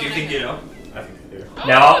 Do you think you know? I think they do. oh,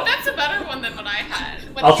 Now- that's a better one than what I had.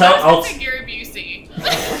 When I'll tell- I was I'll- gonna say Gary Busey.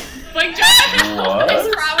 Like, Jonah What? is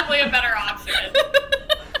probably a better option.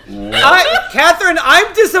 Catherine,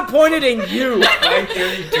 I'm disappointed in you.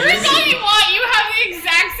 The reason you want, you have the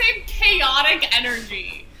exact same chaotic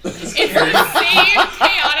energy. It's the same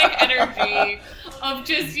chaotic energy of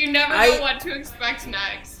just, you never know what to expect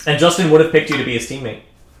next. And Justin would have picked you to be his teammate.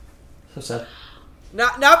 So sad.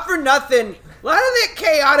 Not for nothing. A lot of that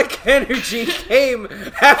chaotic energy came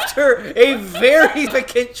after a very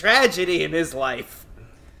significant tragedy in his life.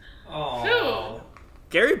 Oh. Who?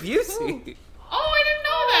 Gary Busey. Oh, I didn't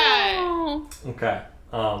know that. Oh. Okay.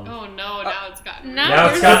 Oh no, now it's gotten Now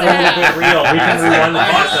it's we're gotten a little sad. bit real. We can rewind the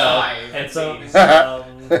clock though. And so,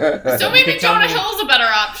 So you maybe can tell Jonah me- Hill's a better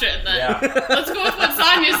option then. Yeah. Let's go with what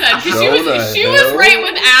Sonya said because Jonah she was Hill? right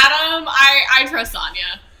with Adam. I trust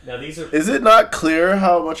Sonya. Now these are Is it not clear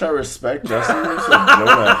how much I respect Justin versus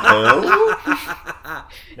Jonah Hill?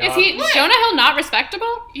 Is Jonah Hill not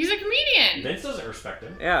respectable? He's a comedian. Vince doesn't respect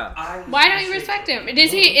him. Yeah. Why don't you respect him?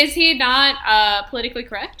 Is he not politically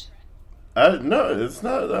correct? No, it's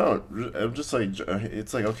not. No, I'm just like,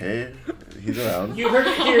 it's like, okay, he's around. You heard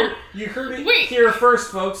it here. You heard it Wait. here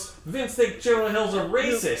first, folks. Vince thinks Jonah Hill's a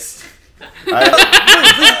racist. Please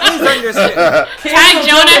understand. Tag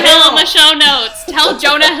Jonah Hill in the show notes. Tell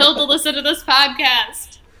Jonah Hill to listen to this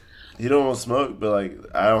podcast. He don't smoke, but like,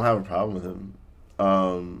 I don't have a problem with him.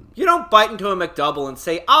 You don't bite into a McDouble and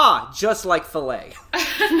say, just like filet.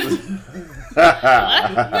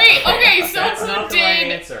 Wait, okay, so That's not the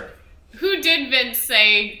right answer. who did Vince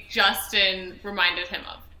say Justin reminded him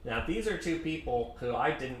of? Now these are two people who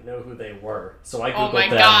I didn't know who they were, so I googled Oh my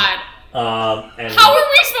them. god. And How are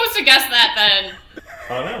we supposed to guess that then?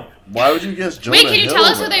 I don't know. Why would you guess Jonah Wait, can you Hill, tell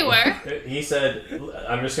us who though? they were? He said,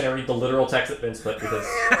 I'm just going to read the literal text that Vince put because,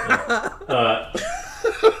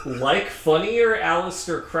 like funnier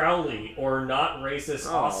Aleister Crowley or not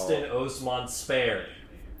racist Austin Osman Spare.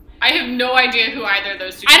 I have no idea who either of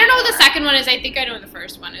those two I don't know people what the second one is. I think I know what the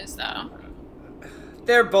first one is, though.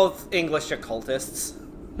 They're both English occultists.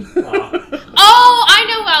 Oh, I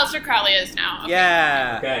know who Aleister Crowley is now. Okay.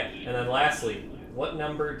 Yeah. Okay, and then lastly, what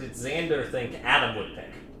number did Xander think Adam would pick?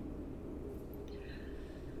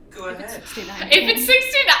 Go ahead. 69. If it's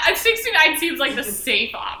 69, 69 seems like the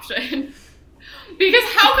safe option. Because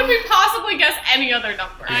how could we possibly guess any other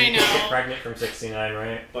number? I You get know. pregnant from 69,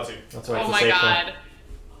 right? Bless you. That's why Oh it's a my safe god. one.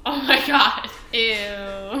 Oh my god.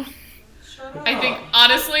 Ew. I think,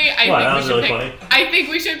 honestly, What, that was really funny. I think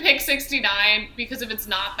we should pick 69 because if it's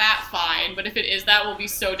not that, fine. But if it is that, we'll be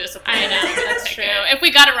so disappointed. I know, that's true. If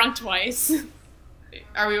we got it wrong twice.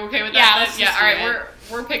 Are we okay with Yeah, that? let's then? Yeah, just alright,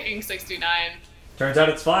 do we're picking 69. Turns out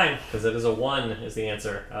it's fine, because it is a 1 is the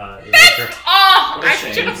answer. Oh! What a I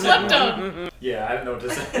shame. should have flipped them! Yeah, I didn't know what to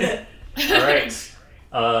say. Alright.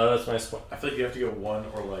 That's my spot. I feel like you have to go 1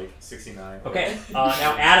 or like 69. Okay, now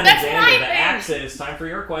Adam That's and my Xander, the thing. axes. Time for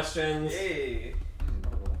your questions. Hey.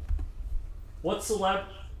 What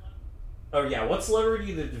what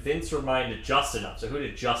celebrity did Vince remind Justin of? So who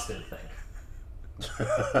did Justin think?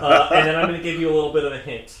 And then I'm going to give you a little bit of a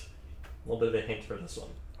hint. A little bit of a hint for this one.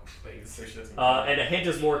 Wait, this actually doesn't And a hint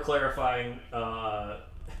is more clarifying the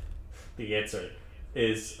answer.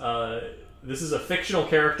 Is this is a fictional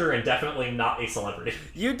character and definitely not a celebrity.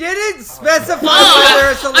 You didn't specify Oh, whether a I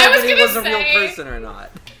was celebrity gonna was a real say- person or not.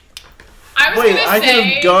 I was Wait, gonna I could say...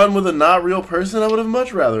 have gone with a not real person. I would have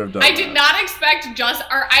much rather have done. I that. did not expect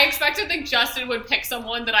I expected that Justin would pick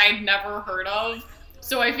someone that I had never heard of.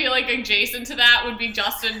 So I feel like adjacent to that would be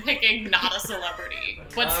Justin picking not a celebrity,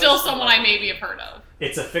 but still someone I maybe have heard of.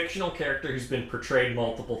 It's a fictional character who's been portrayed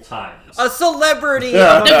multiple times. A celebrity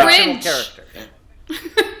Yeah. of The a fictional Grinch. character.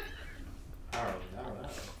 I don't know.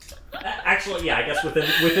 Actually, yeah, I guess within the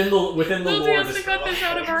Milty lore. has to cut this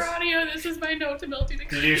out of our audio. This is my note to Milty to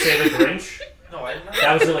Did you say the Grinch? No, I didn't know.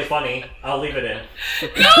 That was really funny. I'll leave it in.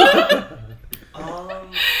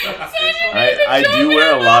 I do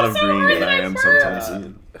wear a lot of green, and I am sometimes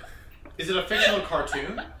in. Is it a fictional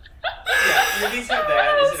cartoon? Yeah, you at least have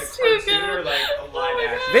that. Is it a That's too cartoon or good. like a live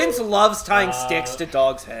action? Vince loves tying sticks to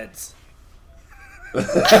dogs' heads.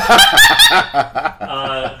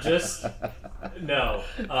 Just no.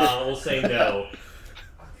 We'll say no.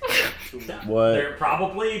 What? There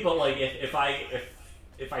probably, but like if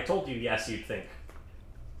I told you yes, you'd think.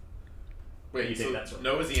 Wait, You think so that's right.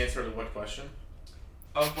 no is the answer to what question?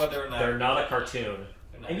 of whether or not They're not a cartoon.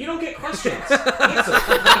 They're not. And you don't get questions. Answer.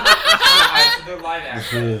 So they're live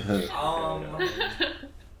action.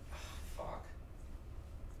 Fuck.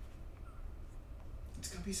 It's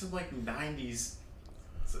gonna be some like 90s.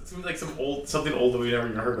 It's gonna be like something old that we've never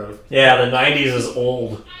even heard of. Yeah, the 90s is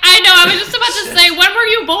old. I know. I was just about to say, when were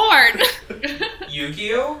you born?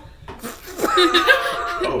 Yu-Gi-Oh?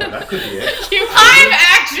 Oh, that could be it. Live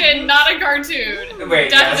action, not a cartoon. Wait,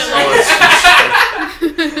 Definitely.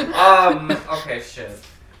 yes. Okay, shit.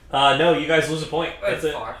 No, you guys lose a point. Wait, That's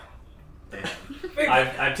it. fuck. Damn. Wait,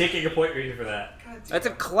 I'm taking a point for you for that. God damn. That's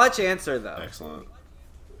a clutch answer, though. Excellent.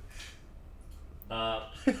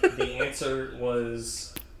 The answer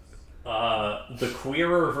was the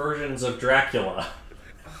queerer versions of Dracula.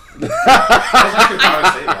 I was actually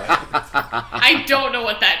probably say that. I don't know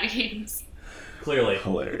what that means. Clearly.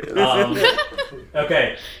 Hilarious.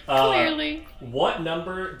 Okay. Clearly. What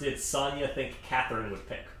number did Sonia think Catherine would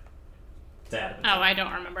pick? To add Oh, I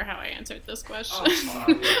don't remember how I answered this question. Oh,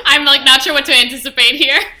 fuck. I'm like not sure what to anticipate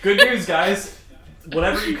here. Good news, guys.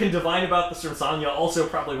 Whatever you can divine about this from Sonia also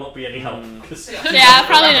probably won't be any help. Yeah,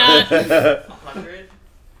 probably not. 100?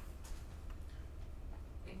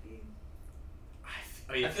 Maybe?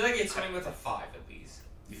 I feel like it's coming with a 5 at least.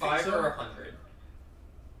 You think 5 so? or 100.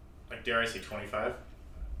 Like, dare I say 25?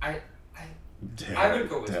 I Damn, would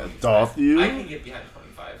go with damn. 25. Doth you? I can get behind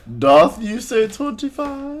 25. Doth you say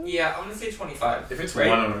 25? Yeah, I'm gonna say 25. If it's right?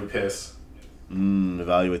 1, I'm gonna be pissed.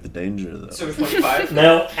 Evaluate the danger, though. So 25?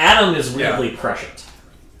 Now, Adam is weirdly prescient.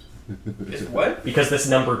 Is what? Because this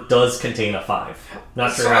number does contain a 5.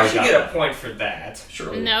 Not sure So how I he should got get a that. point for that.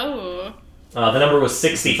 Surely. No. The number was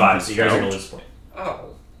 65, so you guys are going to lose a point. Oh.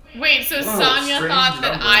 Wait, so Whoa, Sonia strange thought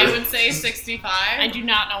that number. I would say 65? I do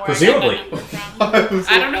not know where Presumably. I got that number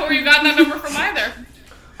from. I don't know where you got that number from either.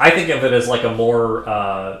 I think of it as like a more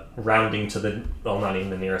rounding to the, well, not even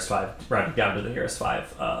the nearest 5, rounding down to the nearest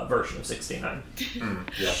 5 version of 69.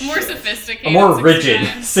 Yeah. More sophisticated. A more rigid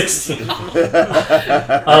 69.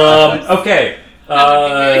 69. Okay.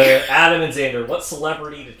 Adam and Xander, what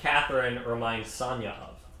celebrity did Catherine remind Sonia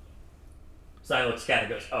of? Sonia looks at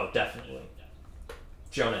Catherine and goes, oh, definitely.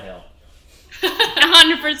 Jonah Hill.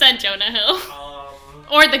 100% Jonah Hill.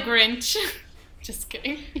 Or the Grinch. Just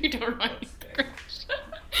kidding. You don't remind me of the Grinch.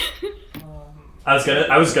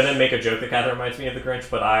 I was gonna make a joke that Catherine reminds me of the Grinch,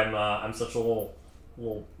 but I'm such a little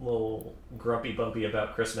grumpy bumpy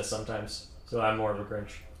about Christmas sometimes, so I'm more of a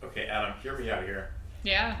Grinch. Okay, Adam, hear me out here.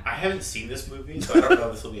 Yeah. I haven't seen this movie, so I don't know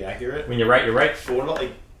if this will be accurate. When you're right, you're right. But what about,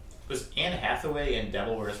 like, was Anne Hathaway in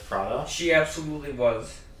Devil Wears Prada? She absolutely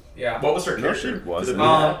was. Yeah. What was her No, character? she wasn't.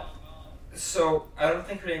 So, I don't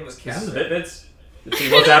think her name was This is a Catherine. bit, Vince.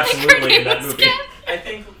 She was absolutely in that movie. I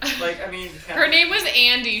think, Her name was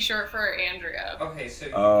Andy, short for Andrea. Okay, so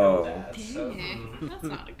you Oh. know that. So, That's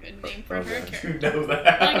not a good name for Okay. her You character. know I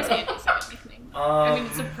guess that. Andy's a good nickname. I mean,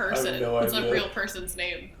 it's a person. no it's a idea. real person's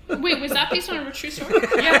name. Wait, was that based on a true story?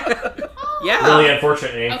 Yeah. Yeah. Really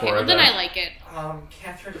unfortunate name Okay, for her. well then though. I like it.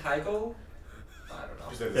 Catherine Heigl? I don't know.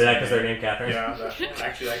 Is that Is that because they're named Catherine? Yeah,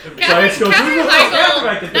 actually, that could be. So I just go, Catherine "Who's the fuck Catherine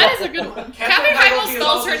I Heigl. can That tell?" is a good one. Catherine Heigl because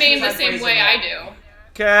spells her also name she's the on same Grey's way I Anatomy.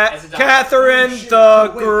 do. As a doctor. Catherine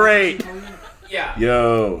the Great. Yeah.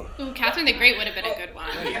 Yo. Ooh, Catherine the Great would have been a good one.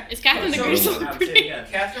 Yeah. Is Catherine the So- Great I'm still saying pretty? again.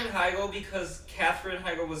 Catherine Heigl because Catherine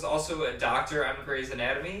Heigl was also a doctor on Grey's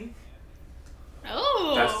Anatomy.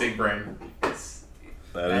 Oh. That's big brain.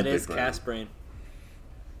 That is big brain. Cass Brain.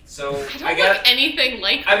 So I don't I got. look anything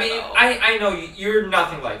like her. I mean, though. I know you're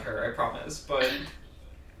nothing like her. I promise, but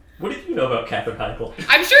What did you know about Catherine Heigl?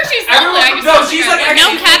 I'm sure she's Everyone- lovely. I just no, don't she's think like I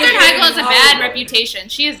actually- No, Catherine She's Heigl has a bad Hollywood. reputation.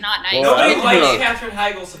 She is not nice. Well, nobody Adam's likes been on- Catherine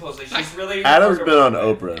Heigl. Supposedly, she's really. Adam's hard been to on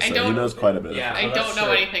work with. Oprah, I so he don't- knows quite a bit. Yeah. I Oh, that's don't know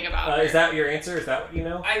true. anything about her. Is that your answer? Is that what you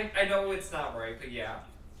know? I know it's not right, but yeah.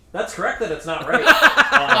 That's correct that it's not right.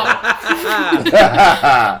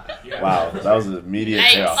 Wow, that was an immediate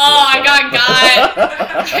Hey, chaos. oh, I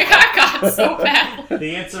got so bad.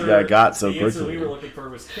 The answer. Yeah, I got so the answer quickly. we were looking for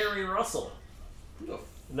was Carrie Russell.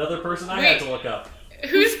 Another person I had Wait. to look up.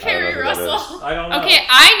 Who's I Carrie don't know who that Russell? I don't know. Okay,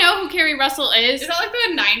 I know who Carrie Russell is. Is that like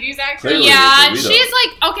the 90s actress? Clearly. Yeah, we she's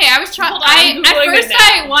don't. like okay. I was trying. Hold on, I'm At Googling it first now.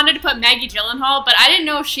 I wanted to put Maggie Gyllenhaal, but I didn't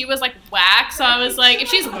know if she was like black. So I was like, if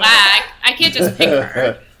she's black, I can't just pick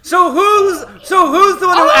her. So who's the one who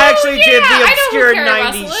Oh, actually did yeah, I the know who obscure Carrie 90s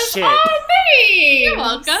Russell is. shit? Oh, thanks. You're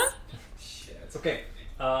welcome. Shit. Okay.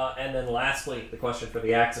 And then lastly, the question for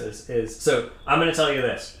the axes is, so I'm going to tell you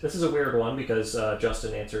this. This is a weird one because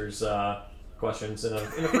Justin answers questions in a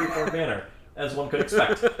free-form manner, as one could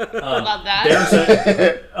expect. Love that. There's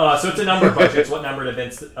a, so it's a number question. It's what number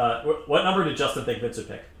did Justin think Vince would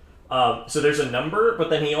pick? So there's a number, but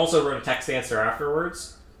then he also wrote a text answer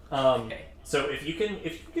afterwards. Okay. So if you can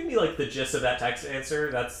give me like the gist of that text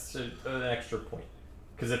answer, that's an extra point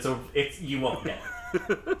because it's you won't get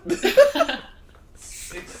it.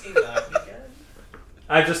 69 again?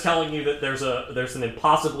 I'm just telling you that there's an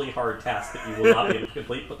impossibly hard task that you will not be able to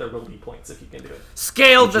complete, but there will be points if you can do it.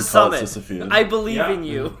 Scale Would the you call it summit. Sisyphean? I believe Yeah. in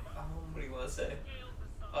you. What do you want to say?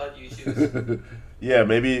 You choose. Yeah,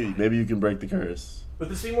 maybe you can break the curse. Would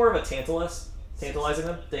this be more of a tantalizing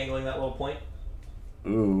them, dangling that little point?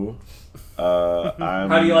 Ooh.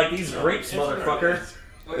 How do you like these grapes, motherfucker?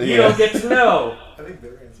 Wait, You don't get to know. I think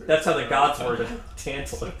their answer. That's how the gods word it.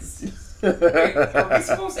 Tantalus. wait, are we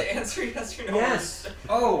supposed to answer yes or no? Yes.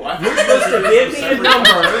 Oh, I You're supposed to give me a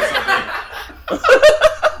number.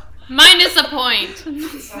 Minus a point.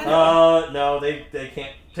 No, they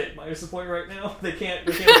can't take minus a point right now. They can't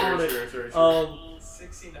afford it. Sure.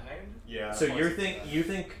 69? Yeah. So you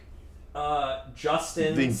think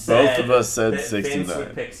Justin I think said both of us said that Vince 69.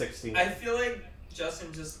 would pick 69. I feel like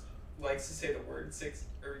Justin just likes to say the word 6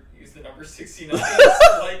 or use the number 69.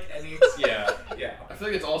 So like any. Yeah. Yeah. I feel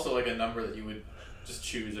like it's also like a number that you would just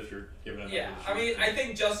choose if you're given a number. Yeah, to I mean, choose. I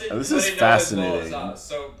think Justin Oh, this wouldn't is know fascinating. as well as us.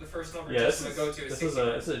 So the first number Yeah, Justin would go to is this is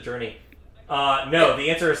 69. a journey. No, the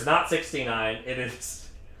answer is not 69. It is.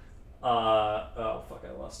 Oh fuck!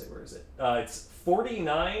 I lost it. Where is it? It's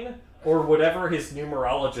 49 or whatever his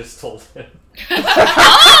numerologist told him.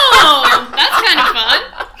 Oh, that's kind of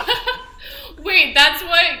fun. Wait,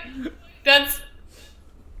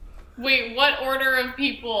 wait, what order of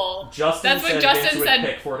people? Justin That's what said Justin Vince would said-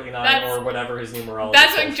 pick 49 that's- or whatever his numerologist.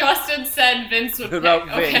 That's told what him. Justin said Vince would pick. About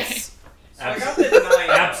Okay. Vince. So I got the 9.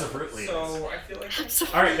 Absolutely. So I feel like that's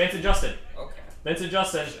All right, Vince and Justin. okay. Vince and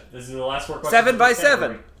Justin. This is the last 4 questions. 7 of by this 7.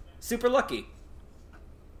 category. Super lucky.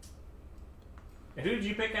 And who did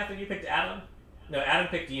you pick after you picked Adam? No, Adam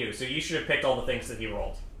picked you, so you should have picked all the things that he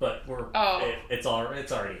rolled. But Oh. it's already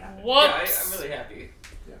happened. Whoops. Yeah, I'm really happy.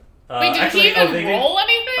 Wait, did actually, he even they roll That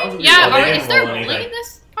was anything? a Yeah, Oh, they or didn't is there roll rolling anything. in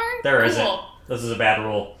this part? There Cool. isn't. This is a bad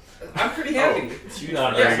rule. I'm pretty happy.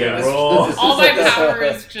 Not a Yeah, very good this- rule. this- All my power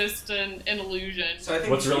is just an illusion. So I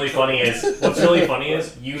think What's we should really keep funny going.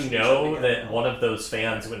 is you know that one of those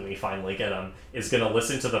fans, when we finally get them, is gonna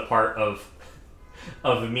listen to the part of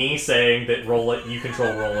me saying that roll it, you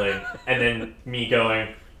control rolling, and then me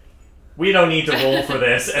going, we don't need to roll for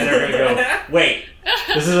this, and they're gonna go, wait,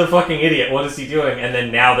 this is a fucking idiot. What is he doing? And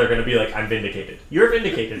then now they're gonna be like, I'm vindicated. You're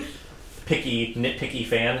vindicated, nitpicky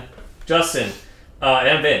fan. Justin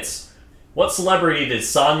and Vince, what celebrity did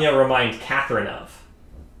Sonya remind Catherine of?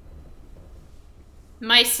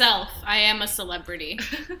 Myself. I am a celebrity.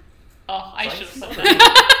 Oh, I should have said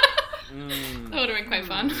that. That would have been quite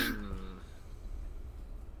fun.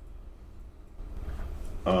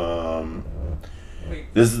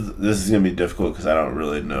 This is gonna be difficult because I don't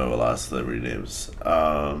really know a lot of celebrity names.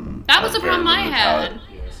 That was a problem I had.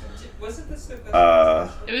 Wasn't this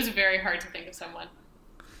the It was very hard to think of someone.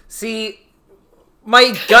 See,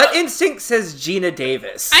 my gut instinct says Gina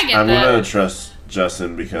Davis. I get I'm that. gonna trust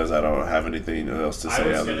Justin because I don't have anything else to I say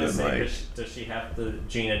was other gonna than say, like. does she have the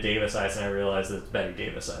Gina Davis eyes? And I realized that it's Betty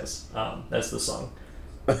Davis eyes. That's the song.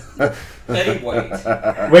 Betty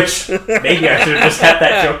White? Which maybe I should have just had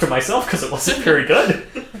that joke to myself because it wasn't very good.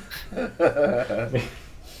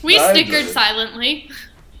 We I snickered enjoyed it. silently.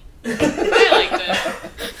 I liked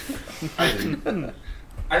it.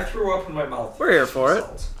 I threw up in my mouth. We're here for it.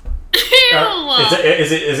 Ew.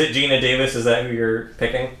 Is it Gina Davis? Is that who you're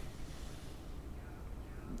picking?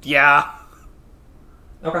 Yeah.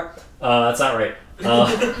 Okay, that's not right.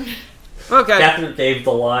 Okay. Catherine gave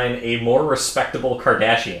the line a more respectable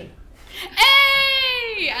Kardashian.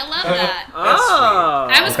 Hey! I love that. Oh.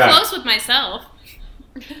 I was Okay. close with myself.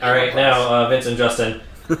 All right, now Vince and Justin.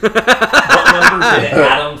 What number did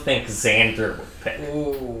Adam think Xander would pick?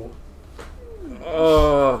 Ooh.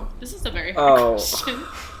 Oh. This is a very hard Oh. question.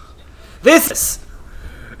 This.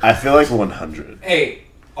 I feel like 100. Hey,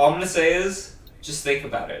 all I'm gonna say is, just think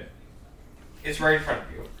about it. It's right in front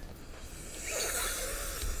of you.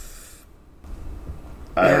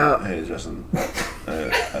 Yeah. Hey, Justin.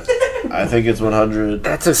 I think it's 100.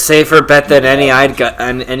 That's a safer bet than any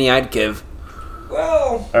I'd give.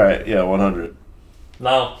 Well, All right, yeah, 100.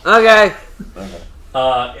 No, Okay.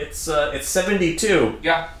 Okay. it's 72.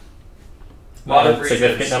 yeah. Not Lot a of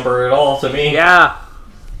significant reasons. number at all to me. Yeah.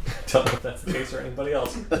 Don't know if that's the case for anybody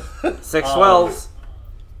else. 612s.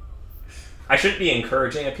 I shouldn't be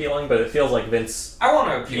encouraging appealing, but it feels like Vince. I want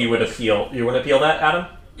to appeal. You would appeal that, Adam?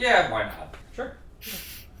 Yeah, why not? Sure.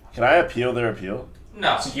 Can I appeal their appeal?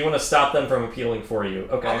 No. So you want to stop them from appealing for you?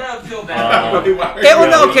 Okay. I'm gonna appeal Um, that. Okay, why are Okay, well,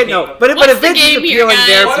 you- no, okay, no. But What's if the Vince is game here, appealing guys?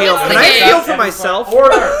 their What appeal, is can the I game? appeal for myself?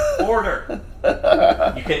 Order.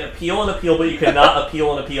 You can appeal and appeal, but you cannot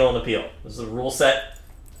appeal and appeal and appeal. This is the rule set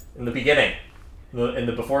in the beginning, in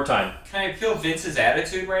the before time. Can I appeal Vince's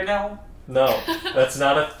attitude right now? No, that's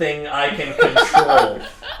not a thing I can control.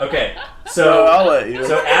 Okay, No, so I'll let you.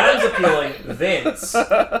 so Adam's appealing Vince.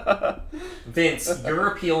 Vince, you're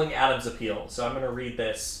appealing Adam's appeal. So I'm going to read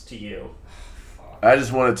this to you. I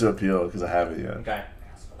just wanted to appeal because I haven't yet. Okay.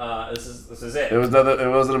 This is it. It was nothing. It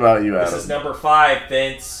wasn't about you, This Adam. is number 5,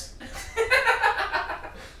 Vince.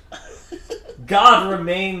 God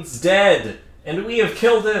remains dead, and we have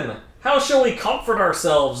killed him. How shall we comfort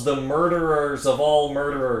ourselves, the murderers of all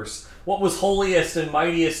murderers? What was holiest and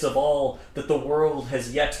mightiest of all that the world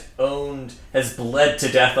has yet owned has bled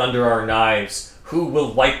to death under our knives. Who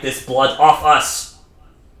will wipe this blood off us?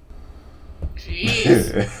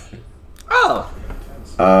 Jeez. Oh.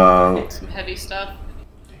 Some heavy stuff.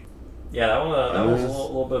 Yeah, that was a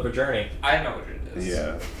little bit of a journey. I know what it is.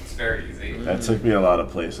 Yeah, It's very easy. that took me a lot of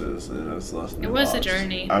places, and it's less. It was a nuanced.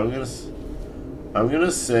 journey. I'm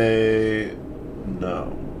gonna say no.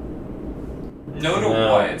 No to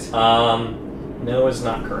what? No is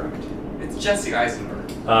not correct. It's Jesse Eisenberg.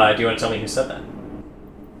 Do you want to tell me who said that?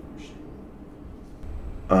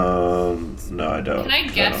 No, I don't. Can I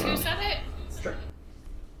guess don't who know. said it? Sure.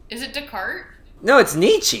 Is it Descartes? No, it's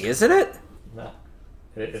Nietzsche, isn't it? No.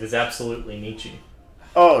 It is absolutely Nietzsche.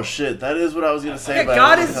 Oh shit, that is what I was gonna say. Yeah, but I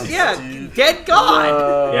God don't is, think yeah, dude. dead God.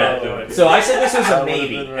 No. Yeah. So I said this was That a would've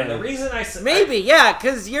maybe, been and the right. reason I said Maybe, yeah,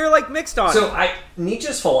 because you're like mixed on So it.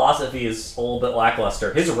 Nietzsche's philosophy is a little bit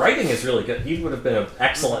lackluster. His writing is really good. He would have been an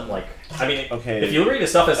excellent Okay. if you read his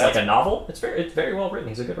stuff as like a novel, it's very well written.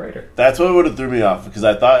 He's a good writer. That's what would have threw me off because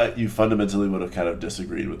I thought you fundamentally would have kind of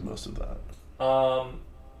disagreed with most of that.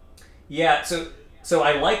 Yeah. So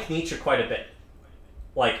I like Nietzsche quite a bit,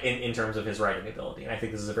 like in terms of his writing ability, and I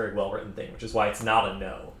think this is a very well written thing, which is why it's not a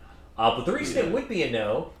no. But the reason it would be a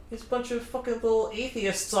no is a bunch of fucking little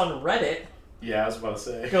atheists on Reddit Yeah, I was about to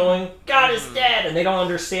say. going, God is dead, and they don't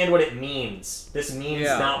understand what it means. This means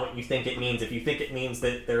Yeah. not what you think it means. If you think it means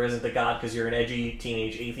that there isn't a God because you're an edgy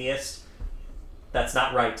teenage atheist, that's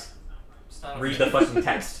not right. It's not Read the fucking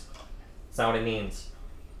text. That's not what it means.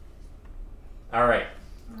 Alright.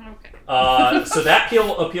 Okay. So that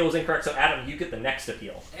appeal was incorrect, so Adam, you get the next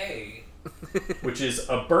appeal, Hey. which is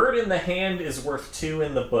a bird in the hand is worth 2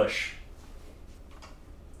 in the bush.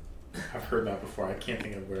 I've heard that before. I can't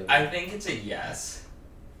think of where. I think it's a yes.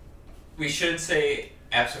 We should say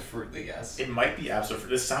absolutely yes. It might be absolute.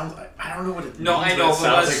 This sounds. I don't know what it No, means. I know, it but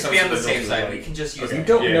sounds let's like be on the something safe that side. goes We can just use Okay. You it.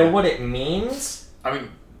 don't Yeah. know what it means? I mean,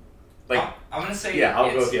 like, I'm gonna say yeah, I'll go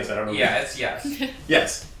it's- with yes. I don't know. Yeah, it's yes.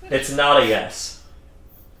 Yes. It's not a yes.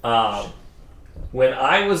 When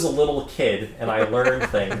I was a little kid and I learned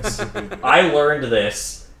things, I learned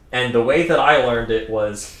this, and the way that I learned it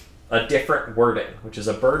was a different wording, which is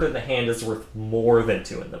a bird in the hand is worth more than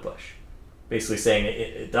 2 in the bush. Basically saying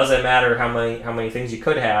it doesn't matter how many things you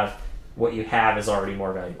could have, what you have is already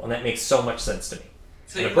more valuable, and that makes so much sense to me.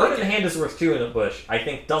 So And a you bird like in the it- hand is worth 2 in the bush, I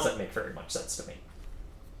think doesn't make very much sense to me.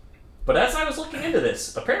 But as I was looking into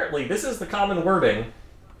this, apparently this is the common wording.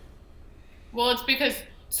 Well, it's because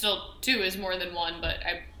still 2 is more than 1, but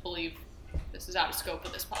I believe this is out of scope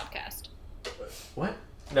of this podcast. What?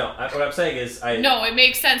 No, what I'm saying is No, it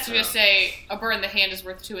makes sense to just say a bird in the hand is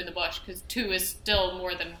worth 2 in the bush because 2 is still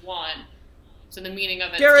more than 1. So the meaning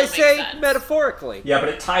of it Dare I still makes say, sense. metaphorically. Yeah, but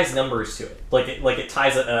it ties numbers to it. Like it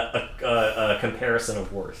ties a comparison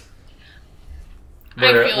of worth. I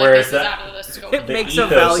feel like Whereas this is that- out of the scope. It the makes a ethos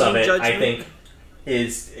value of it, judgment. I think,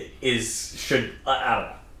 is should I don't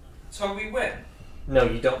know. So we win. No,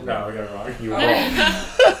 you don't. No, I got it wrong. You were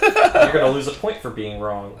wrong. You're gonna lose a point for being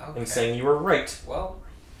wrong Okay. and saying you were right. Well,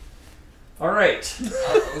 All right.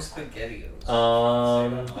 those spaghettios.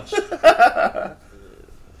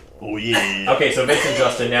 Oh yeah. Okay, so Vince and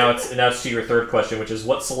Justin, now it's to your third question, which is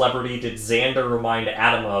what celebrity did Xander remind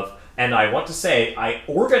Adam of? And I want to say I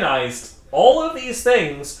organized all of these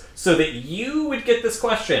things so that you would get this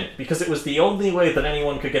question because it was the only way that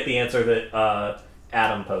anyone could get the answer that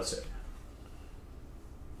Adam posted.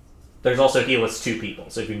 There's also he lists 2 people,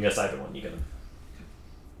 so if you can guess either one, you get them.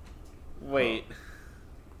 Wait.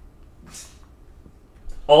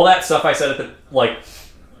 All that stuff I said at the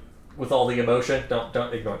with all the emotion,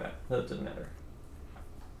 don't ignore that. That doesn't matter.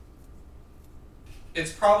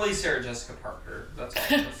 It's probably Sarah Jessica Parker. That's all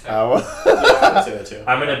I'm gonna say. Ow. Yeah, I would say that too.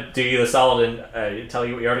 I'm gonna do you the solid and tell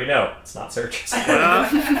you what you already know. It's not Sarah Jessica.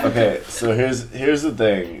 Okay, so here's the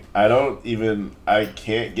thing. I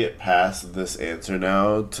can't get past this answer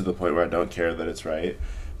now to the point where I don't care that it's right,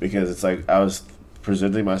 because it's like I was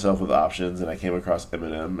presenting myself with options and I came across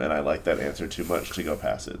Eminem and I like that answer too much to go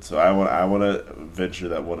past it. So I want to venture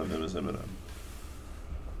that one of them is Eminem.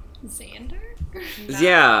 Xander?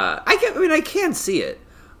 Yeah, I can see it.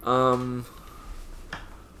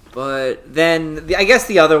 But then I guess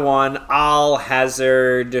the other one, I'll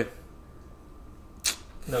hazard.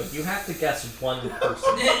 No, you have to guess one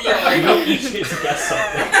person. Yeah, You don't each get to guess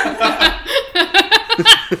something.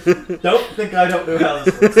 Don't think I don't know how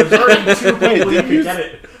this works. There's already 2 people you can get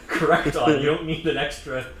it correct on. You don't need an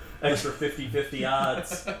extra 50-50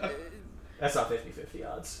 odds. That's not 50-50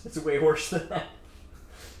 odds. It's way worse than that.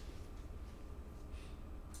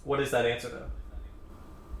 What is that answer, though?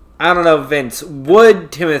 I don't know, Vince.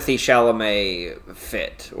 Would Timothy Chalamet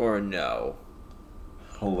fit or no?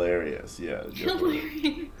 Hilarious, yeah. go for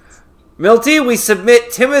it. Milty, we submit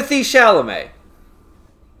Timothy Chalamet.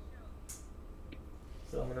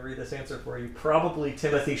 So I'm going to read this answer for you. Probably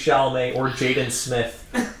Timothy Chalamet or Jaden Smith.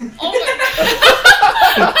 Oh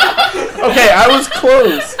my Okay, I was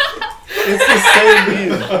close. It's the same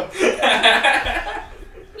meme.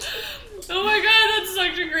 Oh my god, that's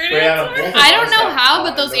such a great Wait, Adam, answer. both of I don't ours know got how, fine.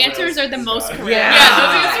 but those Nobody answers else are the got most fine. correct. Yeah,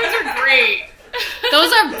 those answers are great.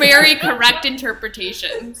 Those are very correct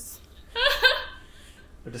interpretations.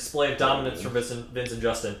 A display of dominance from Vince and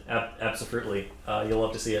Justin. Absolutely. You'll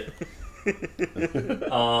love to see it.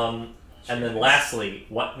 And then lastly,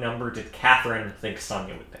 what number did Catherine think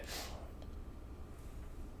Sonya would pick?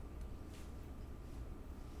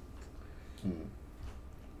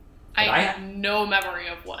 I I- have no memory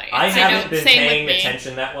of what I answered. haven't been same with paying me.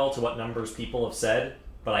 attention that well to what numbers people have said,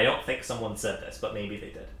 but I don't think someone said this, but maybe they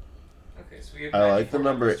did. Okay, so we have I like the 94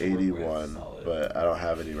 number numbers to work with. 81, Solid. but I don't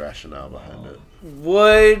have any rationale behind it.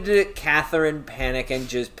 Would Catherine panic and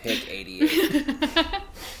just pick 88? Did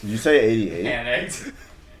you say 88? Panicked.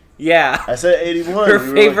 Yeah. I said 81. Her We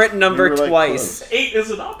were favorite we number were, like, twice. close. 8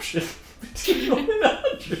 is an option. between 1 and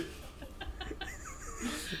 100.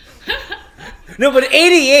 No, but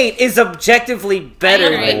 88 is objectively better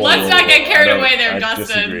agree. than Let's not get carried I don't- away there, I Dustin.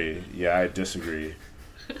 disagree. Yeah, I disagree.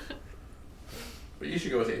 But you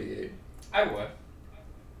should go with 88. I would.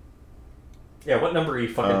 Yeah, what number are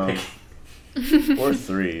you fucking picking? Or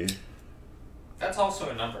 3. That's also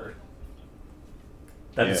a number.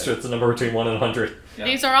 That is Yeah. true. It's a number between 1 and 100. Yeah.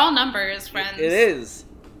 These are all numbers, friends. It is.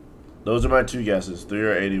 Those are my 2 guesses. 3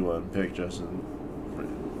 or 81. Pick, Justin.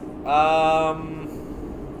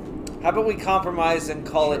 How about we compromise and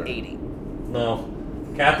call Sure. it 80? No.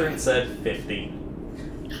 Catherine said 50.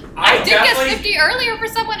 I did guess definitely- 50 earlier for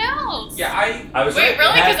someone else. Yeah, I was Wait,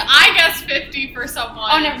 really? had- Because I guessed 50 for someone.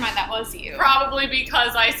 Oh, never mind. That was you. Probably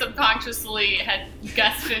because I subconsciously had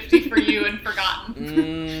guessed 50 for you and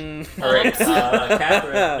forgotten. All right,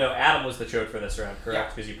 Catherine. No, Adam was the choke for this round,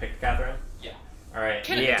 correct? Because you picked Catherine. Yeah. All right.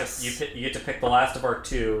 Can- you Yes. you get to pick the last of our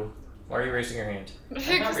 2. Why are you raising your hand?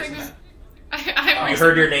 I'm You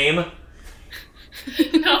heard your name.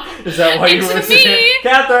 No. Is that why you It's were raising your me. hand?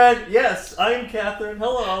 Catherine. Yes, I'm Catherine.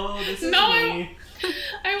 Hello. This is No, me.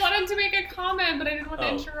 I wanted to make a comment, but I didn't want to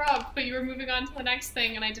Oh. interrupt. But you were moving on to the next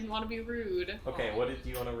thing, and I didn't want to be rude. Okay. What did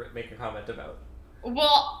you want to make a comment about?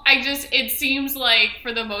 Well, it seems like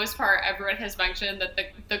for the most part, everyone has mentioned that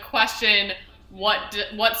the question, what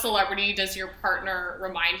celebrity does your partner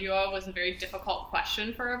remind you of, was a very difficult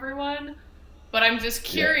question for everyone. But I'm just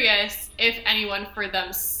curious if anyone for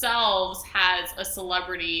themselves has a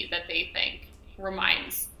celebrity that they think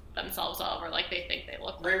reminds themselves of, or like they think they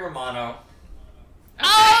look like. Ray Romano.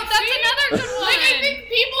 Oh, that's See? another good one. Like, I think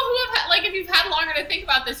people who have like, if you've had longer to think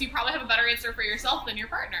about this, you probably have a better answer for yourself than your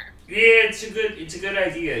partner. Yeah, it's a good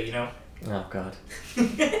idea, you know. Oh God.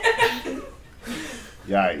 Yikes.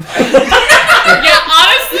 Yeah,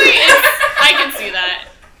 honestly, I can see that.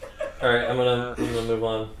 All right. I'm gonna move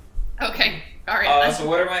on. Okay, all right. So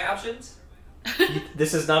what are my options?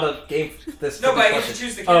 This is not a game. This No, but I get question. to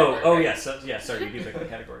choose the category. Oh, right? yes, yes. Sorry, you do pick the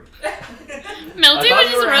category. Milty I thought was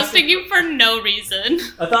you just were roasting asking- you for no reason.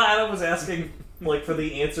 I thought Adam was asking like for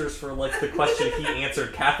the answers for like the question he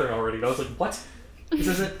answered Catherine already. And I was like, what? This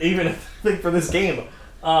isn't even a thing for this game.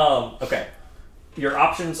 Okay. Your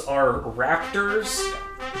options are Raptors,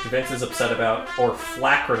 which Vince is upset about, or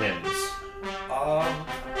Flacronyms.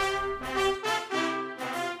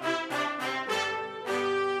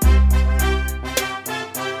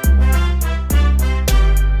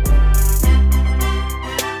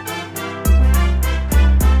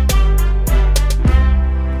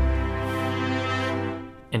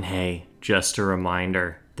 And hey, just a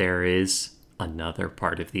reminder, there is another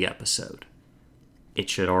part of the episode. It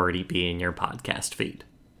should already be in your podcast feed.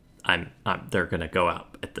 They're gonna go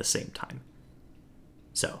out at the same time.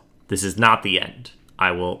 So this is not the end.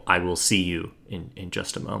 I will see you in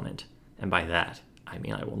just a moment. And by that, I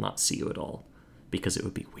mean I will not see you at all. Because it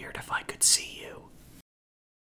would be weird if I could see you.